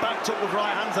he's being backed up with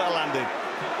right hands that are landing.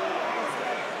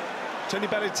 Tony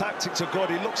Bellew's tactics are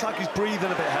good. He looks like he's breathing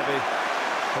a bit heavy,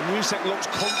 and Usyk looks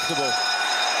comfortable.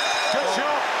 Good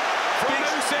shot from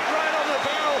Usyk right on the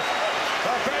bell.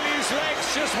 Bellew's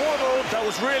legs just waddled. That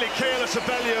was really careless of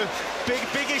Bellew.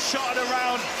 Biggest shot of the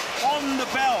round on the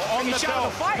bell,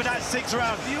 for that 6th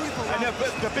round. Beautiful. And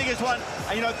the biggest one,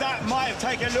 and you know, that might have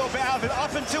taken a little bit out of it.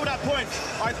 Up until that point,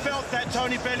 I felt that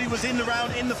Tony Bellew was in the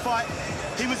round, in the fight.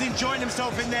 He was enjoying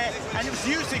himself in there, and it was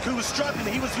Usyk who was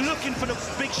struggling. He was looking for the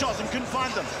big shots and couldn't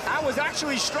find them. I was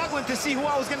actually struggling to see who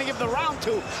I was going to give the round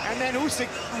to, and then Usyk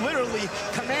literally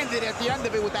commanded at the end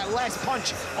of it with that last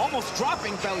punch, almost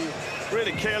dropping Bellew.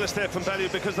 Really careless there from Bellew,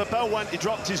 because the bell went, he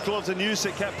dropped his gloves, and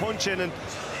Usyk kept punching, and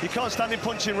you can't stand in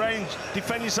punching range,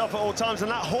 defend yourself at all times, and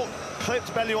that hook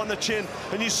clipped Bellew on the chin,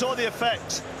 and you saw the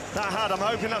effects that had. I'm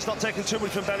hoping that's not taking too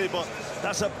much from Bellew, but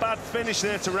that's a bad finish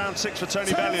there to round 6 for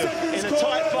Tony Bellew. In a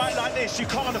tight fight like this, you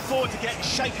can't afford to get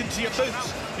shaken to your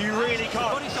boots. You really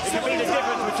can't. It can be the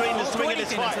difference between the swing of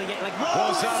this fight.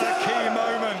 Was that a key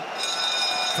moment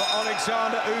for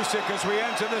Oleksandr Usyk as we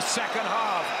enter the 2nd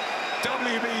half?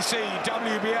 WBC,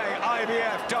 WBA,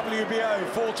 IBF, WBO,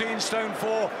 14 stone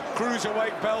 4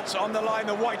 cruiserweight belts on the line,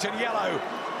 the white and yellow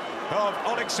of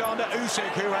Oleksandr Usyk,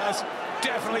 who has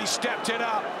definitely stepped it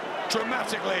up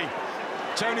dramatically.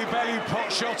 Tony Bellew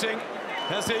pot-shotting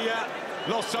as he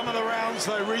lost some of the rounds,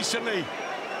 though, recently,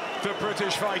 the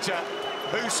British fighter.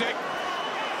 Usyk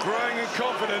growing in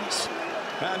confidence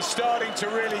and starting to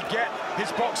really get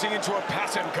his boxing into a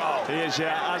pattern, Carl. He is,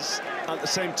 yeah, as at the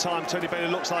same time, Tony Bellew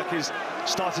looks like he's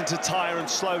starting to tire and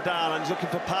slow down, and he's looking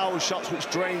for power shots, which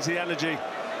drains the energy.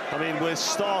 I mean, we're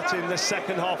starting the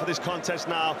second half of this contest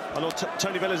now. I know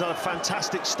Tony Bellew's had a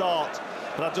fantastic start,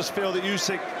 but I just feel that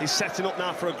Usyk is setting up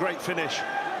now for a great finish.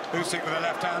 Usyk with a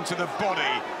left hand to the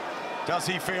body. Does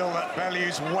he feel that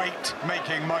Bellew's weight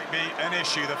making might be an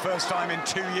issue? The first time in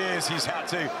 2 years he's had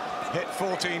to hit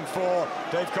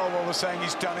 14-4. Dave Caldwell was saying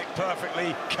he's done it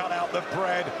perfectly, cut out the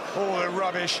bread, all the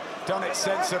rubbish, done it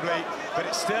sensibly, but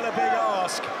it's still a big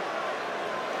ask.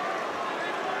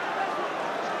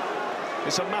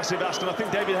 It's a massive ask, and I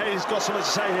think David Hayes got something to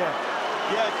say here.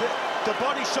 Yeah, the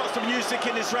body shots from Usyk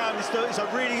in this round is a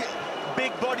really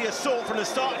big body assault from the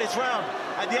start of this round.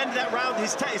 At the end of that round,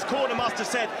 his corner must have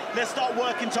said, let's start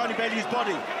working Tony Bellew's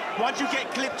body. Once you get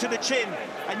clipped to the chin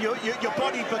and your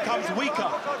body becomes weaker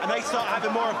and they start having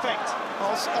more effect.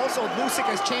 Also, Usyk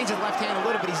has changed his left hand a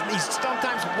little bit. He's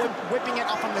sometimes whipping it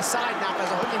up on the side now as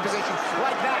a hooking position,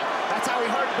 like that. That's how he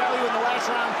hurt Bellew in the last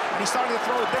round, and he's starting to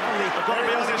throw it differently. I've got to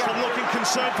be honest, I'm looking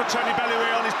concerned for Tony Bellew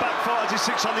here on his back foot as he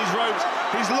sits on these ropes.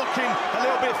 He's looking a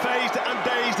little bit phased and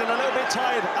dazed and a little bit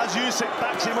tired as Usyk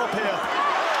backs him up here.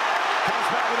 Comes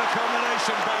back with a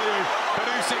combination, Bellew, but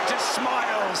Usyk just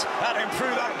smiles at him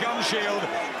through that gun shield,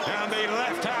 and the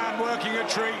left hand working a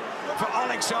treat for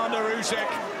Oleksandr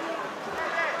Usyk.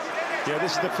 Yeah,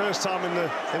 this is the first time in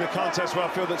the contest where I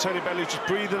feel that Tony Bellew's just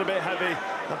breathing a bit heavy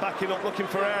and backing up, looking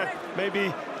for air.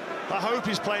 Maybe, I hope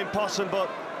he's playing possum, but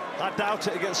I doubt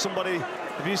it against somebody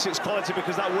of Usyk's quality,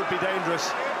 because that would be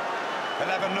dangerous.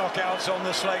 11 knockouts on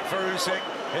the slate for Usyk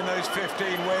in those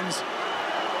 15 wins.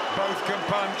 Both can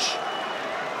punch.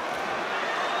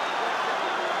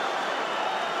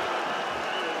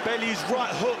 Bellew's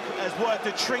right hook has worked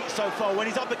a treat so far. When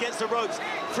he's up against the ropes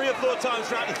 3 or 4 times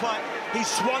throughout the fight, he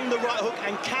swung the right hook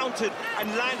and countered and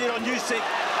landed on Usyk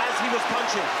as he was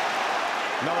punching.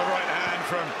 Another right hand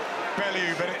from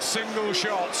Bellew, but it's single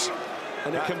shots.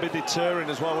 And it can be deterring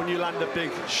as well. When you land a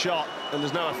big shot and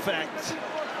there's no effect,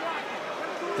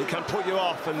 it can put you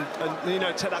off and you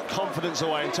know, take that confidence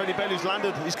away. And Tony Bellew's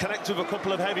landed, he's connected with a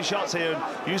couple of heavy shots here, and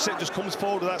Usyk just comes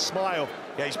forward with that smile.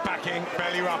 Yeah, he's backing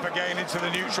Bellew up again into the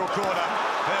neutral corner.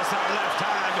 There's that left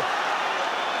hand.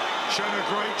 Shown a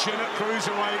great chin at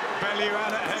Cruiserweight, Bellew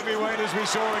and at heavyweight, as we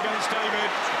saw against David.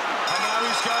 And now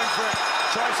he's going for it.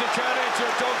 Tries to turn it into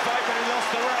a dogfight, but he lost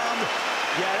the round.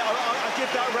 Yeah, I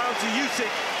give that round to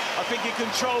Usyk. I think he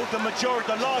controlled the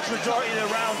large majority of the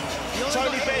round.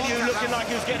 Tony Bellew looking like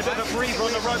he was getting a bit of a breather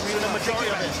on the ropes for the majority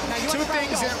of it. Two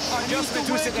things that adjustment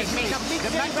Usyk has made.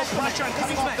 The mental pressure and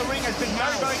coming off the ring has been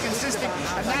very, very consistent,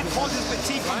 and that causes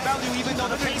fatigue from Bellew, even though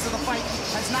the pace of the fight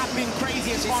has not been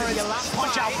crazy as far as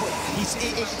punch output.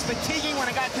 It's fatiguing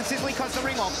when a guy consistently cuts the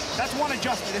ring off. That's one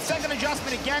adjustment. The second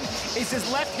adjustment, again, is his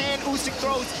left hand Usyk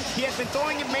throws. He has been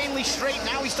throwing it mainly straight.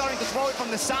 Now he's starting to throw it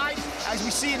from the side, as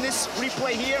we see in this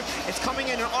replay here. It's coming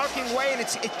in an arcing way, and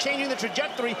it's changing the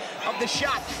trajectory of the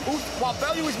shot. While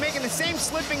Bellew is making the same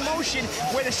slipping motion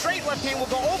where the straight left hand will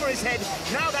go over his head,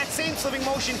 now that same slipping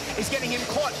motion is getting him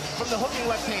caught from the hooking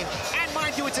left hand. And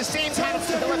mind you, it's the same kind of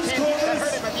left hand that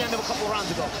hurt him at the end of a couple of rounds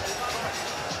ago.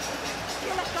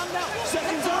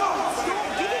 Seconds out.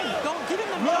 Don't give him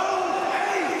the Round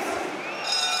 8.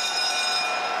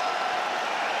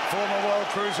 Former World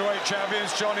Cruiserweight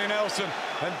champions Johnny Nelson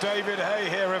and David Hay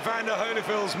here. Evander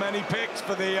Holyfield's many picks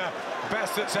for the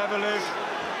best that's ever lived.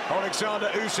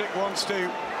 Oleksandr Usyk wants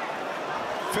to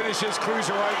finish his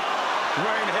Cruiserweight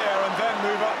reign here and then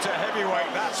move up to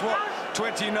heavyweight. That's what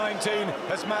 2019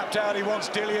 has mapped out. He wants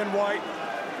Dillian White.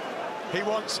 He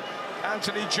wants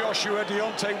Anthony Joshua,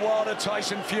 Deontay Wilder,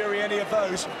 Tyson Fury, any of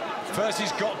those. First,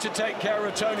 he's got to take care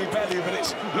of Tony Bellew, but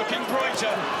it's looking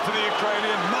brighter for the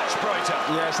Ukrainian, much brighter.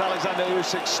 Yes, Oleksandr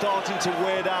Usyk starting to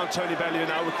wear down Tony Bellew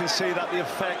now. We can see that the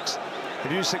effects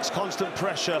of Usyk's constant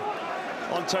pressure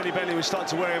on Tony Bellew is starting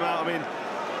to wear him out. I mean,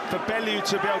 for Bellew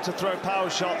to be able to throw power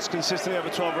shots consistently over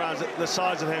 12 rounds, the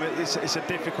size of him, it's a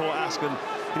difficult ask. And,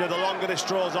 you know, the longer this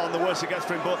draws on, the worse it gets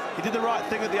for him. But he did the right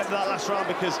thing at the end of that last round,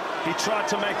 because he tried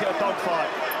to make it a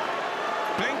dogfight.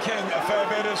 Blinking a fair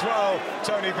bit as well,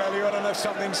 Tony Bellew. I don't know if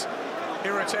something's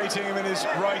irritating him in his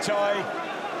right eye.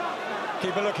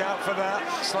 Keep a lookout for that.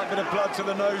 Slight bit of blood to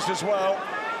the nose as well.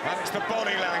 And it's the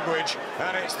body language,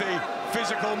 and it's the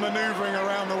physical manoeuvring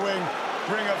around the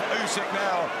ring of Usyk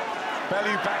now.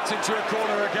 Bellew backed into a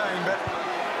corner again, but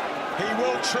he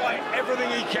will try everything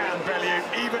he can, Bellew,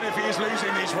 even if he is losing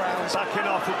these rounds. Backing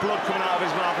off with blood coming out of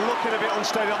his mouth, looking a bit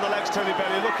unsteady on the legs, Tony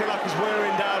Bellew, looking like he's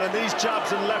wearing down, and these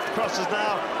jabs and left crosses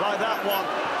now, like that one,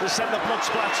 to send the blood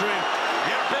splattering.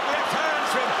 Yeah, big left hands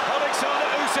to him. Oleksandr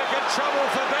Usyk in trouble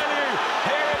for Bellew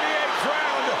here in the 8th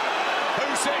round.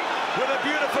 Usyk with a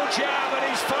beautiful jab, and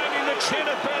he's finding the chin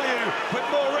of Bellew with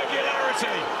more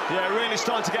regularity. Yeah, really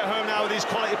starting to get home now with these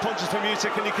quality punches from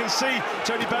Usyk, and you can see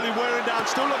Tony Bellew wearing down,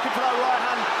 still looking for that right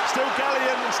hand, still gallant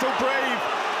and still brave,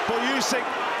 but Usyk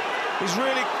is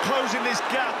really closing this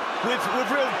gap with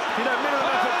real, minimum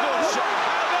effort. Good shot.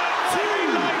 Very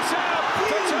lights out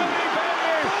for Tony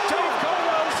Bellew. Dave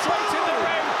Colwell straight in the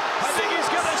ring. I think he's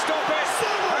going to stop it.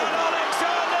 And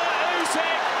Oleksandr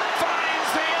Usyk finds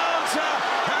the answer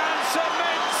and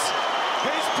cements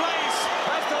his place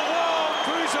as the world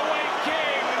Cruiserweight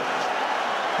king.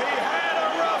 He had a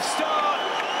rough start.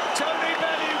 Tony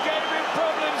Bellew gave him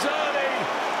problems early,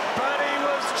 but he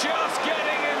was just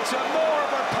getting into more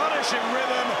of a punishing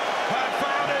rhythm and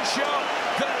found a shot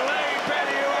that laid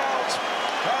Bellew out.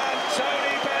 And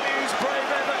Tony Bellew's brave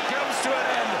effort comes to an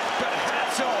end, but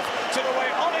hats off to the way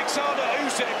Oleksandr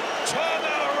Usyk turned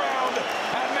that around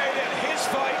and made it his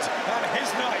fight and his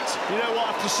night. You know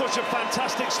what, after such a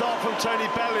fantastic start from Tony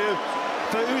Bellew,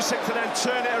 for Usyk to then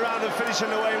turn it around and finish in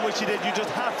the way in which he did, you just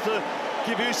have to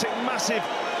give Usyk massive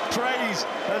praise,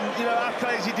 and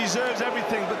accolades. He deserves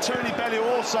everything, but Tony Bellew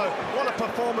also, what a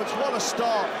performance, what a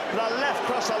start. That left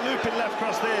cross, that looping left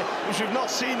cross there, which we've not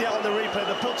seen yet on the replay,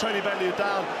 that put Tony Bellew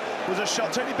down, was a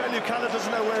shot. Tony Bellew kind of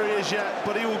doesn't know where he is yet,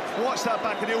 but he will watch that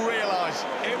back and he'll realise.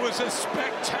 It was a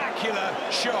spectacular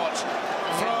shot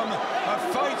from a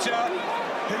fighter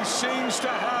who seems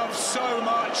to have so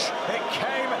much. It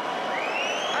came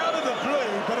out of the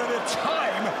blue, but at a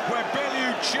time where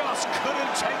Bellew just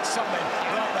couldn't take something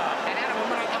like that. And Adam,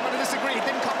 I'm going to disagree. It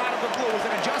didn't come out of the blue. It was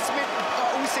an adjustment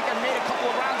Usyk had made a couple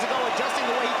of rounds ago, adjusting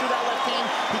the way he threw that left hand.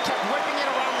 He kept whipping it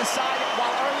around the side, while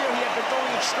earlier he had been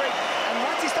throwing it straight. And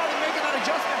once he started making that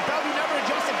adjustment, Bellew never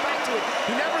adjusted back to it.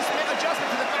 He never made adjustment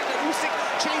to the fact that Usyk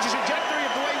changed his trajectory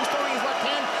of the way he was throwing his left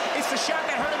hand. It's the shot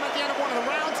that hurt him at the end of one of the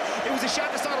rounds. It was the shot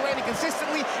that started landing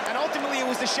consistently, and ultimately it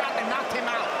was the shot that knocked him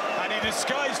out. And he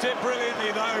disguised it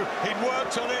brilliantly, though. He'd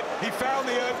worked on it, he found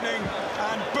the opening,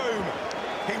 and boom!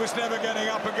 He was never getting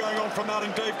up and going on from that,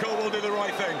 and Dave Colwell did the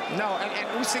right thing. No, and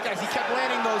Usyk, as he kept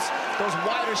landing those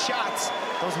wider shots,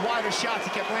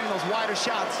 he kept landing those wider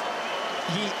shots,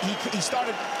 he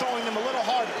started throwing them a little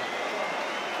harder.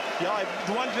 Yeah,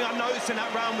 the one thing I noticed in that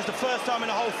round was the first time in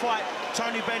the whole fight,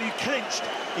 Tony Bellew clinched.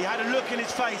 He had a look in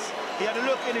his face. He had a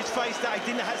look in his face that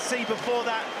he didn't see before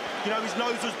that. His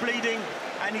nose was bleeding,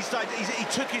 and he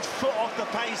took his foot off the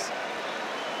pace.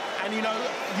 And,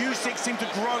 Usyk seemed to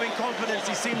grow in confidence.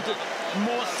 He seemed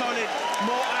more solid,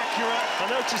 more accurate. I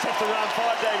noticed after round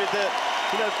 5, David, that,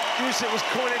 Usyk was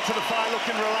coming into the fight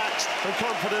looking relaxed and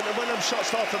confident, and when them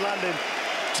shots started landing,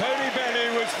 Tony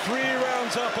Bellew was 3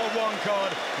 rounds up on one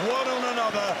card, 1 on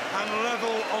another, and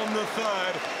level on the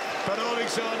third. But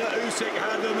Oleksandr Usyk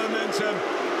had the momentum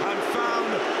and found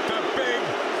the big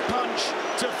punch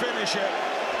to finish it.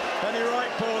 And you're right,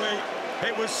 Paulie,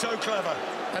 it was so clever.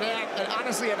 And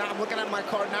honestly, and I'm looking at my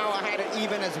card now, I had it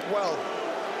even as well.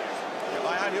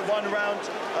 I had it 1 round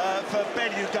for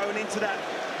Bellew going into that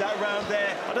round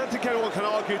there. I don't think anyone can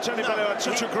argue. Tony Bellew had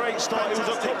such a great start. He was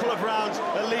a couple of rounds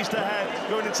at least ahead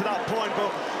going into that point,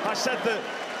 but I said that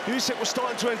Usyk was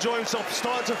starting to enjoy himself,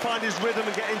 starting to find his rhythm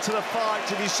and get into the fight,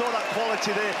 and he saw that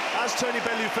quality there. As Tony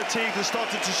Bellew fatigued and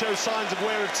started to show signs of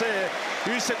wear and tear,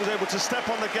 Usyk was able to step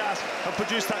on the gas and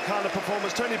produce that kind of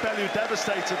performance. Tony Bellew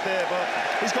devastated there, but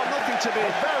he's got nothing to be,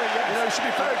 he should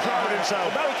be very proud of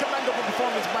himself. A very commendable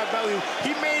performance by Bellew.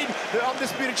 He made the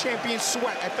undisputed champion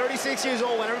sweat. At 36 years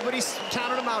old, when everybody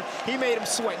counted him out, he made him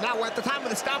sweat. Now, at the time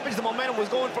of the stoppage, the momentum was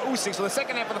going for Usyk, so the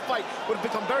second half of the fight would have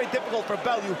become very difficult for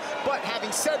Bellew. But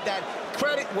having said that,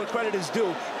 credit where credit is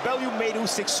due. Bellew made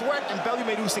Usyk sweat, and Bellew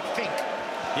made Usyk think.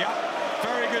 Yeah,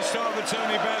 very good start for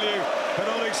Tony Bellew, but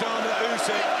Oleksandr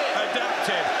Usyk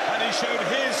adapted, and he showed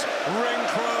his ring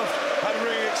craft and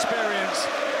ring experience,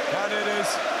 and it is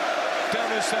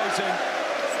devastating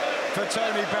for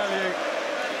Tony Bellew,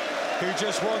 who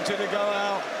just wanted to go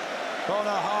out on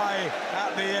a high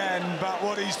at the end, but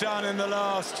what he's done in the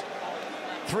last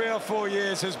 3 or 4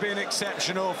 years has been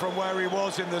exceptional from where he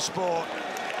was in the sport.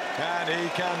 And he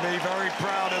can be very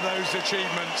proud of those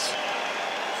achievements.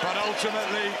 But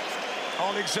ultimately,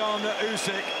 Oleksandr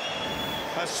Usyk,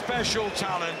 a special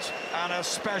talent and a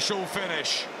special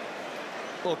finish.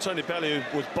 Well, Tony Bellew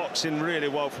was boxing really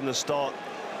well from the start.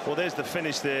 Well, there's the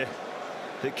finish there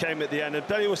that came at the end. And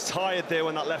Bellew was tired there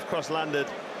when that left cross landed.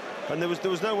 And there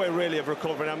was no way really of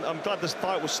recovering. I'm glad this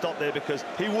fight was stopped there, because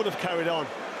he would have carried on.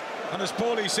 And as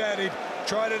Paulie said, he'd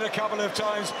tried it a couple of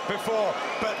times before,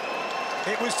 but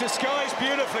It was disguised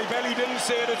beautifully. Bellew didn't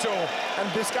see it at all.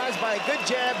 And disguised by a good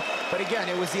jab, but again,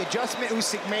 it was the adjustment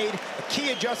Usyk made, a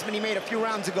key adjustment he made a few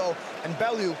rounds ago. And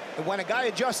Bellew, when a guy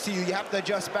adjusts to you, you have to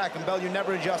adjust back, and Bellew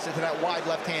never adjusted to that wide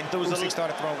left hand. Usyk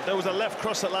started throwing. There was a left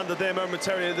cross that landed there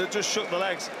momentarily that just shook the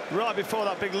legs right before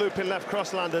that big looping left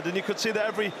cross landed, and you could see that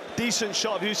every decent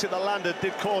shot of Usyk that landed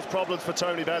did cause problems for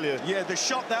Tony Bellew. Yeah, the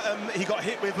shot that he got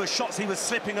hit with were shots he was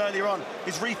slipping earlier on.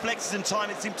 His reflexes and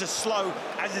timing seemed to slow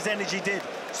as his energy did.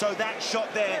 So that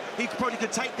shot there, he probably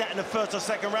could take that in the first or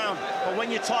second round. But when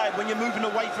you're tired, when you're moving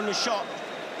away from the shot,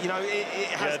 you know, it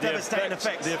has devastating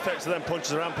effects. The effects of them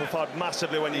punches are amplified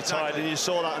massively when you're tired, and you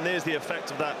saw that, and there's the effect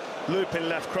of that looping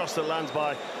left cross that lands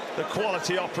by the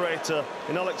quality operator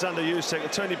in Oleksandr Usyk.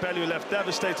 And Tony Bellew left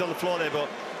devastated on the floor there, but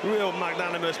real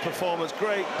magnanimous performance,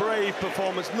 great, brave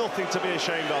performance, nothing to be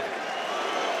ashamed of.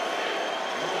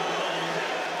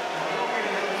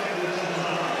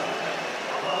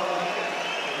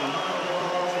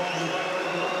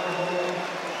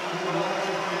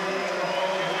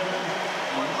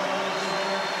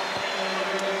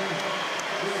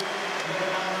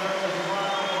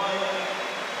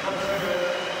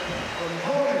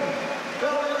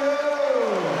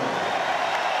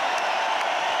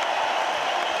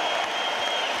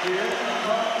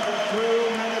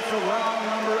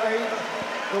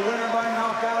 The winner by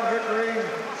knockout victory,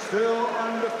 still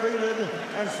undefeated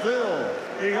and still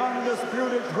the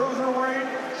undisputed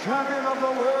Cruiserweight champion of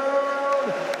the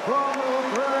world from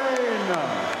Ukraine,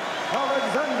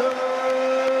 Oleksandr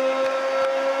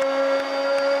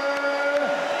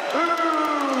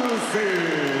Usyk.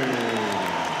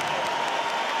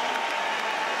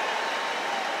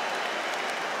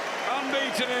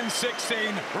 Unbeaten in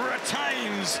 16,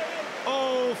 retains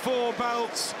all 4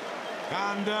 belts.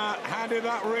 And handed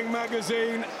that ring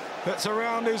magazine that's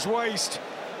around his waist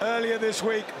earlier this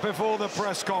week before the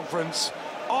press conference.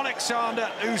 Oleksandr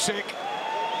Usyk,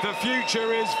 the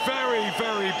future is very,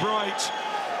 very bright.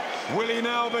 Will he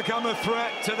now become a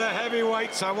threat to the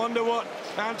heavyweights? I wonder what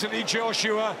Anthony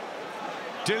Joshua,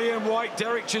 Dillian White,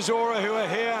 Derek Chisora, who are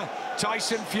here,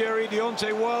 Tyson Fury,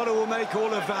 Deontay Wilder will make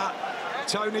all of that.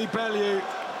 Tony Bellew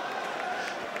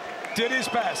did his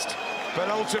best, but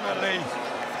ultimately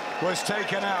was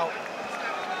taken out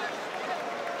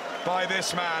by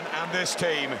this man and this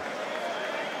team.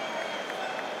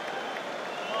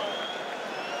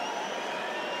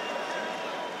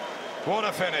 What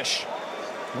a finish.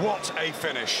 What a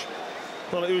finish.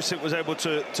 Well, Usyk was able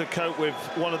to cope with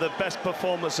one of the best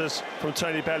performances from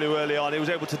Tony Bellew early on. He was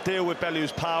able to deal with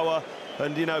Bellew's power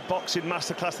and, you know, boxing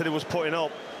masterclass that he was putting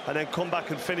up, and then come back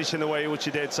and finish in the way in which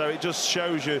he did. So it just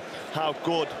shows you how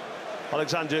good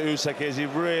Oleksandr Usyk is. He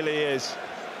really is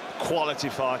a quality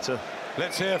fighter.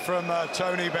 Let's hear from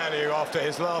Tony Bellew after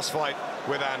his last fight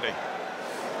with Andy.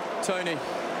 Tony,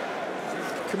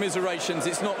 commiserations.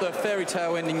 It's not the fairy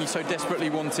tale ending you so desperately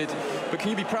wanted, but can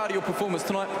you be proud of your performance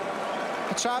tonight?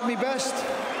 I tried my best.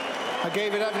 I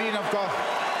gave it everything I've got.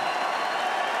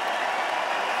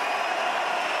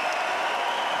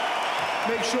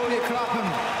 Make sure you clap him,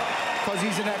 because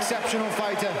he's an exceptional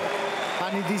fighter.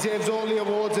 And he deserves all the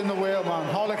awards in the world, man.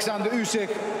 Oleksandr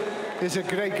Usyk is a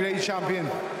great, great champion.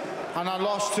 And I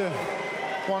lost to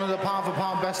one of the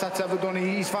pound-for-pound best that's ever done.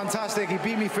 He's fantastic. He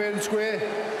beat me fair and square.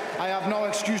 I have no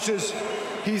excuses.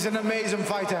 He's an amazing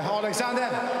fighter. Oleksandr,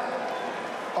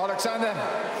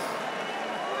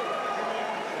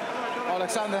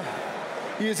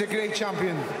 he is a great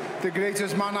champion. The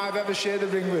greatest man I've ever shared the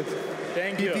ring with.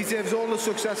 Thank you. He deserves all the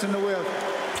success in the world.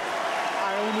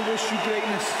 I only wish you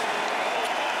greatness.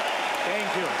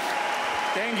 Thank you.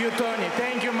 Thank you, Tony.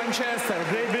 Thank you, Manchester.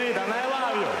 Great Britain. I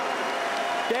love you.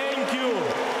 Thank you.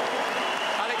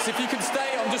 Alex, if you can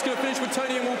stay, I'm just going to finish with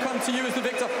Tony and we'll come to you as the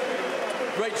victor.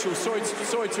 Rachel,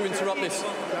 sorry to interrupt this.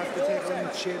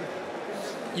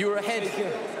 You were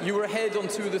ahead on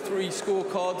 2 of the 3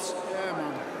 scorecards. Yeah,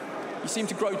 man. You seem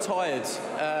to grow tired.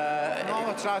 No,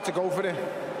 I tried to go for it.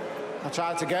 I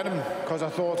tried to get him because I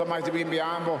thought I might have been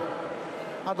behind, but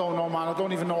I don't know, man. I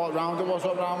don't even know what round it was.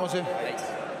 What round was it? 8.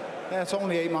 Yeah, it's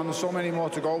only 8, man. There's so many more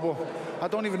to go, but I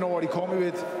don't even know what he caught me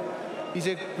with. He's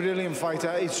a brilliant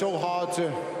fighter. It's so hard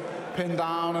to pin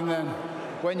down, and then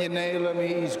when you nail him,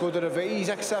 he's good at it. He's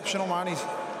exceptional, man. He's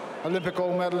Olympic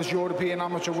gold medalist, European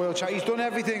amateur world champion. He's done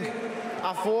everything.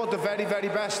 I fought the very, very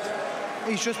best.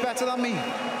 He's just better than me.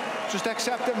 Just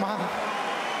accept it, man.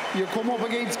 You come up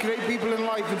against great people in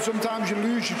life, and sometimes you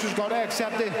lose. You just got to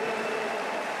accept it.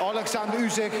 Oleksandr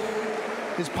Usyk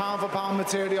is pound-for-pound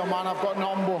material, man. I've got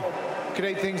nothing but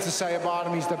great things to say about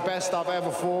him. He's the best I've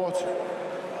ever fought.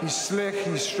 He's slick,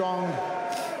 he's strong,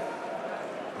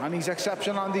 and he's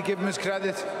exceptional, and they give him his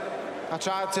credit. I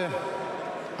tried to,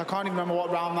 I can't even remember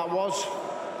what round that was.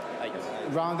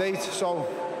 Round 8, so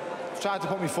tried to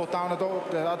put my foot down.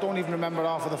 I don't even remember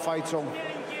half of the fight, so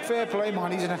fair play,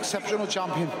 man. He's an exceptional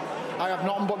champion. I have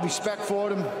nothing but respect for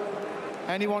him.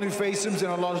 Anyone who faces him is in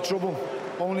a lot of trouble.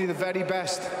 Only the very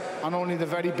best and only the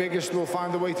very biggest will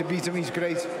find a way to beat him. He's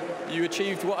great. You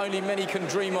achieved what only many can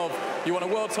dream of. You won a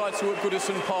world title at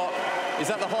Goodison Park. Is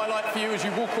that the highlight for you as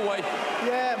you walk away?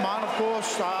 Yeah, man, of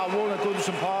course. I won at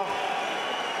Goodison Park.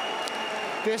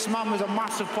 This man was a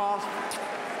massive part.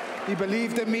 He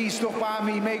believed in me, he stuck by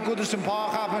me, he made Goodison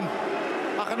Park happen.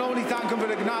 I can only thank him for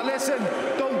it. Now listen,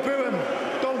 don't boo him,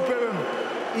 don't boo him.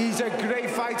 He's a great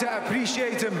fighter, I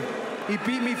appreciate him. He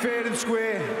beat me fair and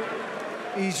square.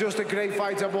 He's just a great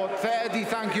fighter, but Eddie,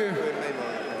 thank you.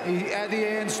 Eddie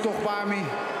Hearn stuck by me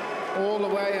all the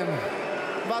way, and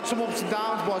I've had some ups and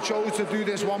downs, but I chose to do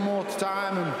this one more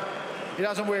time, and it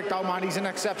hasn't worked out, man. He's an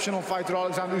exceptional fighter,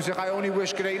 Oleksandr Usyk. I only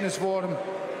wish greatness for him.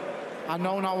 I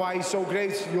know now why he's so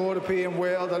great. European,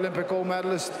 world, Olympic gold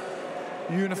medalist,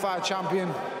 unified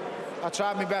champion. I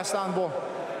tried my best, but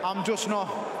I'm just not.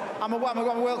 I'm a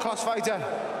world-class fighter.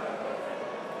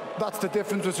 That's the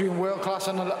difference between world-class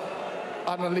and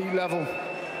elite level.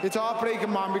 It's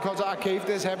heartbreaking, man, because I caved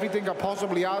this everything I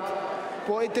possibly had,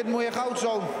 but it didn't work out.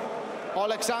 So,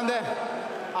 Oleksandr,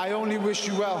 I only wish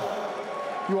you well.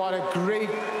 You are a great,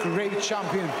 great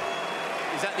champion.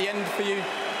 Is that the end for you?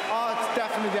 Oh, it's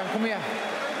definitely the end. Come here,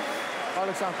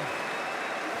 Oleksandr.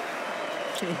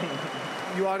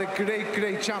 You are a great,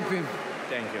 great champion.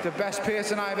 Thank you. The best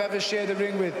person I've ever shared the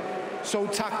ring with. So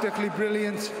tactically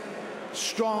brilliant,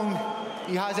 strong.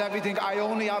 He has everything. I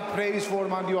only have praise for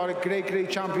him, and you are a great, great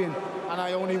champion, and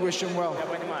I only wish him well.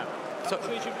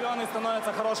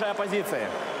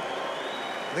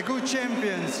 The good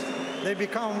champions, they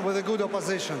become with a good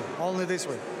opposition, only this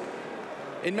way.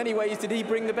 In many ways, did he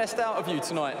bring the best out of you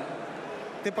tonight?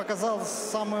 Ты показал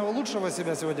самого лучшего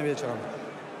себя сегодня вечером.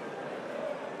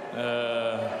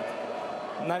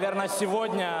 Наверное,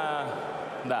 сегодня,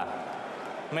 да.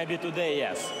 Maybe today,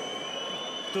 yes.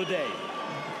 Today.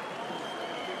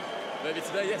 Maybe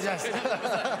today, yes.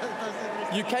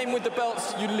 You came with the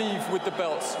belts, you leave with the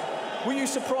belts. Were you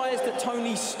surprised that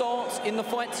Tony starts in the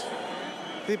fight?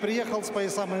 Ты приехал с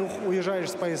поясами и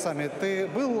уезжаешь с поясами. Ты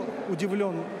был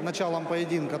удивлен началом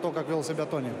поединка, то, как вел себя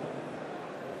Тони?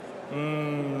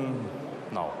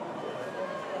 No.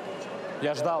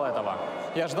 Я ждал этого.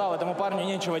 Я ждал, этому парню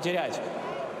нечего терять.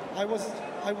 I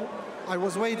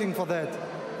was waiting for that.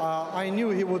 I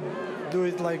knew he would do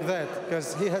it like that,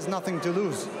 because he has nothing to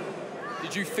lose.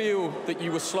 Did you feel that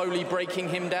you were slowly breaking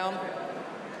him down?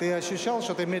 Ты ощущал,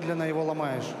 что ты медленно его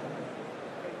ломаешь?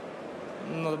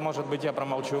 Ну, может быть, я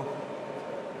промолчу.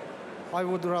 I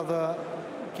would rather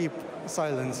keep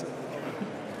silence.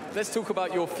 Let's talk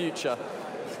about your future.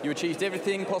 You achieved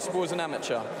everything possible as an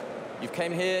amateur. You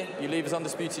came here, you leave as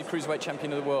undisputed Cruiserweight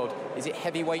champion of the world. Is it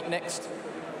heavyweight next?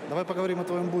 Давай поговорим о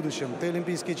твоем будущем. Ты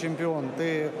олимпийский чемпион,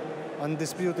 ты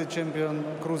undisputed champion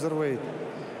Cruiserweight.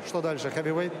 Что дальше,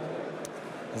 heavyweight?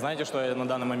 Знаете, что я на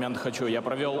данный момент хочу? Я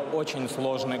провел очень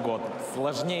сложный год.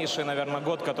 Сложнейший, наверное,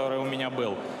 год, который у меня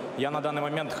был. Я на данный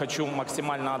момент хочу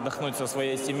максимально отдохнуть со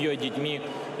своей семьей, детьми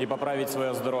и поправить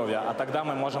свое здоровье. А тогда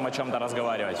мы можем о чем-то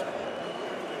разговаривать.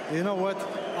 You know what?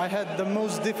 I had the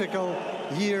most difficult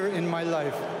year in my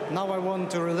life. Now I want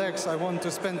to relax, I want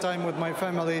to spend time with my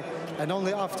family, and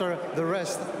only after the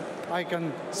rest I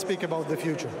can speak about the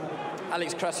future.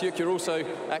 Alex Krasiuk, you're also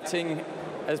acting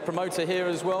as promoter here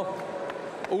as well.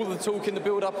 All the talk in the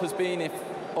build-up has been if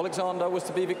Oleksandr was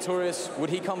to be victorious, would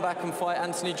he come back and fight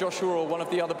Anthony Joshua or one of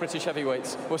the other British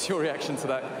heavyweights? What's your reaction to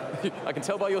that? I can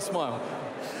tell by your smile.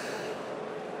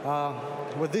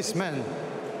 With this man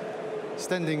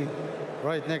standing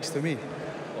right next to me.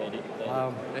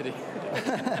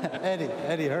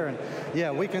 Eddie Hearn.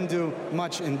 Yeah, we can do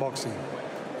much in boxing.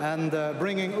 And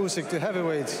bringing Usyk to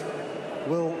heavyweights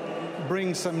will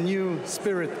bring some new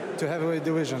spirit to heavyweight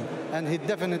division. And he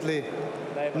definitely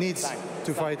needs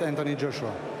to fight Anthony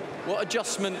Joshua. What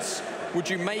adjustments would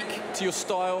you make to your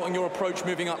style and your approach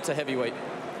moving up to heavyweight?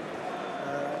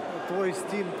 Твой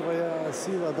стиль, твоя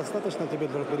сила достаточно тебе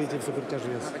для перейти в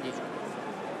супертяжвес?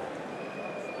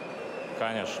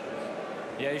 Конечно.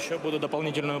 Я еще буду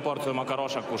дополнительную порцию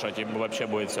макарошек кушать, и вообще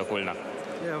будет все кульно.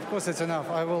 Yeah, of course it's enough.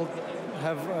 I will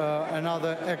have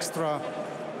another extra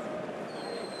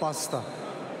pasta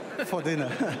for dinner.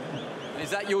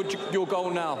 Is that your goal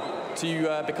now,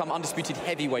 to become undisputed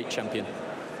heavyweight champion?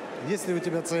 Есть ли у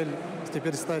тебя цель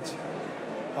теперь стать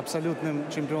абсолютным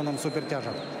чемпионом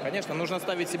супертяжек? Конечно, нужно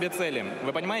ставить себе цели.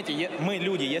 Вы понимаете, мы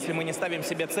люди, если мы не ставим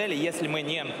себе цели, если мы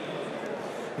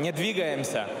не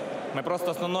двигаемся, Мы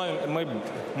просто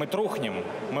мы трухнем,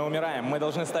 мы умираем. Мы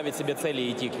должны ставить себе цели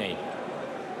и идти к ней.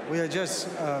 We are just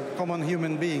common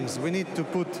human beings. We need to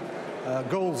put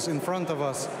goals in front of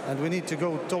us, and we need to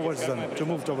go towards them, to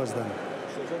move towards them.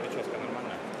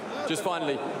 Just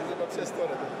finally,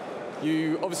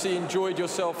 you obviously enjoyed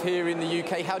yourself here in the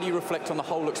UK. How do you reflect on the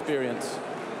whole experience?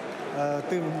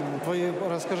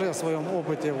 Расскажи о своем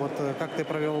опыте, вот как ты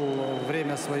провел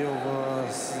время свое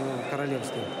в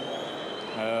королевстве.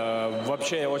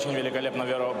 Вообще я очень великолепно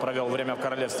провел время в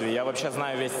королевстве. Я вообще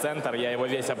знаю весь центр, я его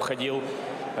весь обходил.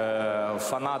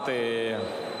 Фанаты,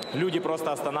 люди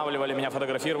просто останавливали меня,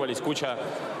 фотографировались.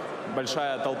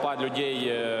 Большая толпа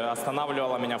людей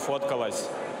останавливала меня, фоткалась.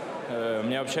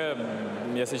 Мне вообще,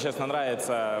 если честно,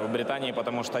 нравится в Британии,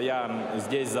 потому что я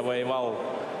здесь завоевал.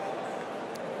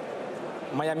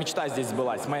 Моя мечта здесь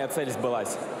сбылась, моя цель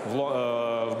сбылась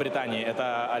в Британии.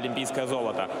 Это олимпийское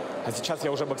золото. А сейчас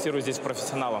я уже боксирую здесь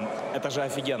профессионалом. Это же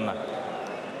офигенно.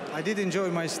 I did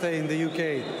enjoy my stay in the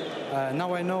UK.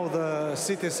 Now I know the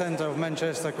city center of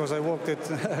Manchester because I walked it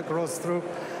across through.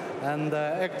 And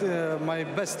my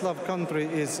best loved country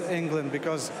is England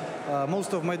because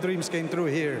most of my dreams came true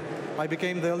here. I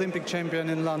became the Olympic champion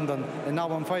in London, and now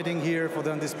I'm fighting here for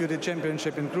the undisputed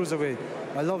championship in Cruiserweight.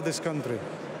 I love this country.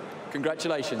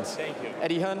 Congratulations. Thank you.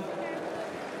 Eddie Hearn,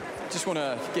 just want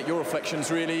to get your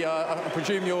reflections, really. I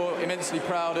presume you're immensely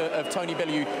proud of Tony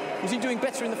Bellew. Was he doing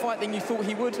better in the fight than you thought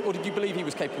he would, or did you believe he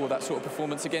was capable of that sort of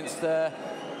performance against the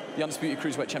undisputed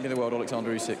Cruiserweight champion of the world,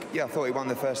 Oleksandr Usyk? Yeah, I thought he won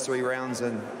the first 3 rounds,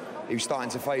 and he was starting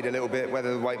to fade a little bit.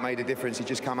 Whether the weight made a difference, he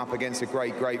just come up against a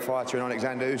great fighter in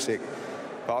Oleksandr Usyk.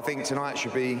 But I think tonight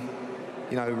should be,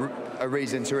 you know, a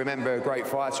reason to remember a great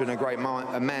fighter and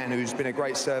a man who's been a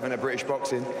great servant of British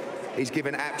boxing. He's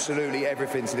given absolutely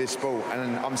everything to this sport,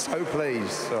 and I'm so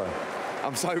pleased.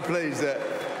 I'm so pleased that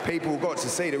people got to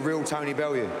see the real Tony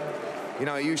Bellew. You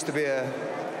know, he used to be a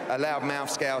loudmouth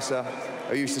scouser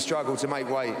who used to struggle to make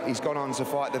weight. He's gone on to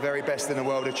fight the very best in the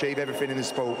world, achieve everything in the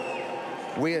sport.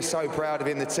 We are so proud of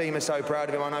him. The team are so proud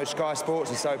of him. I know Sky Sports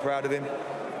is so proud of him.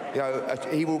 You know,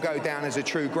 he will go down as a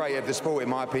true great of the sport, in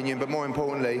my opinion. But more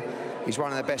importantly, he's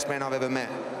one of the best men I've ever met.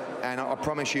 And I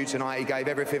promise you tonight, he gave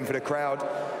everything for the crowd.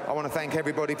 I want to thank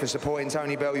everybody for supporting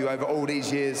Tony Bellew over all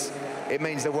these years. It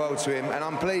means the world to him. And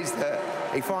I'm pleased that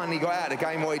he finally got out of the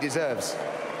game what he deserves.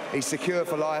 He's secure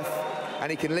for life, and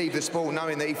he can leave the sport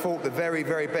knowing that he fought the very,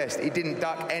 very best. He didn't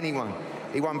duck anyone.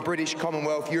 He won British,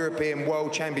 Commonwealth, European,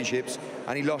 World Championships,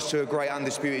 and he lost to a great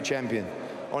undisputed champion.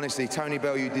 Honestly, Tony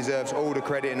Bellew deserves all the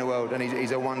credit in the world, and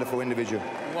he's a wonderful individual.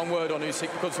 One word on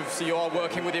Usyk, because obviously you are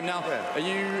working with him now. Yeah. Are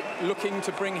you looking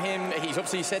to bring him? He's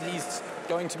obviously said he's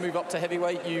going to move up to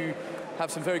heavyweight. You have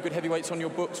some very good heavyweights on your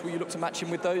books. Will you look to match him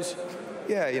with those?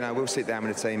 Yeah, you know, we'll sit down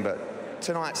with the team, but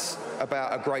tonight's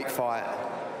about a great fight.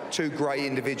 2 great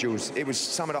individuals. It was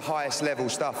some of the highest level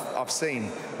stuff I've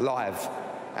seen live.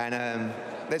 And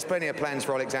there's plenty of plans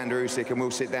for Oleksandr Usyk, and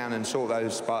we'll sit down and sort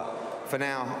those. But for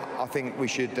now, I think we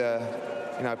should,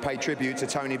 you know, pay tribute to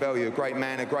Tony Bellew, a great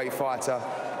man, a great fighter,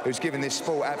 who's given this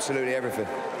sport absolutely everything.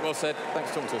 Well said. Thanks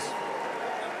for talking to us.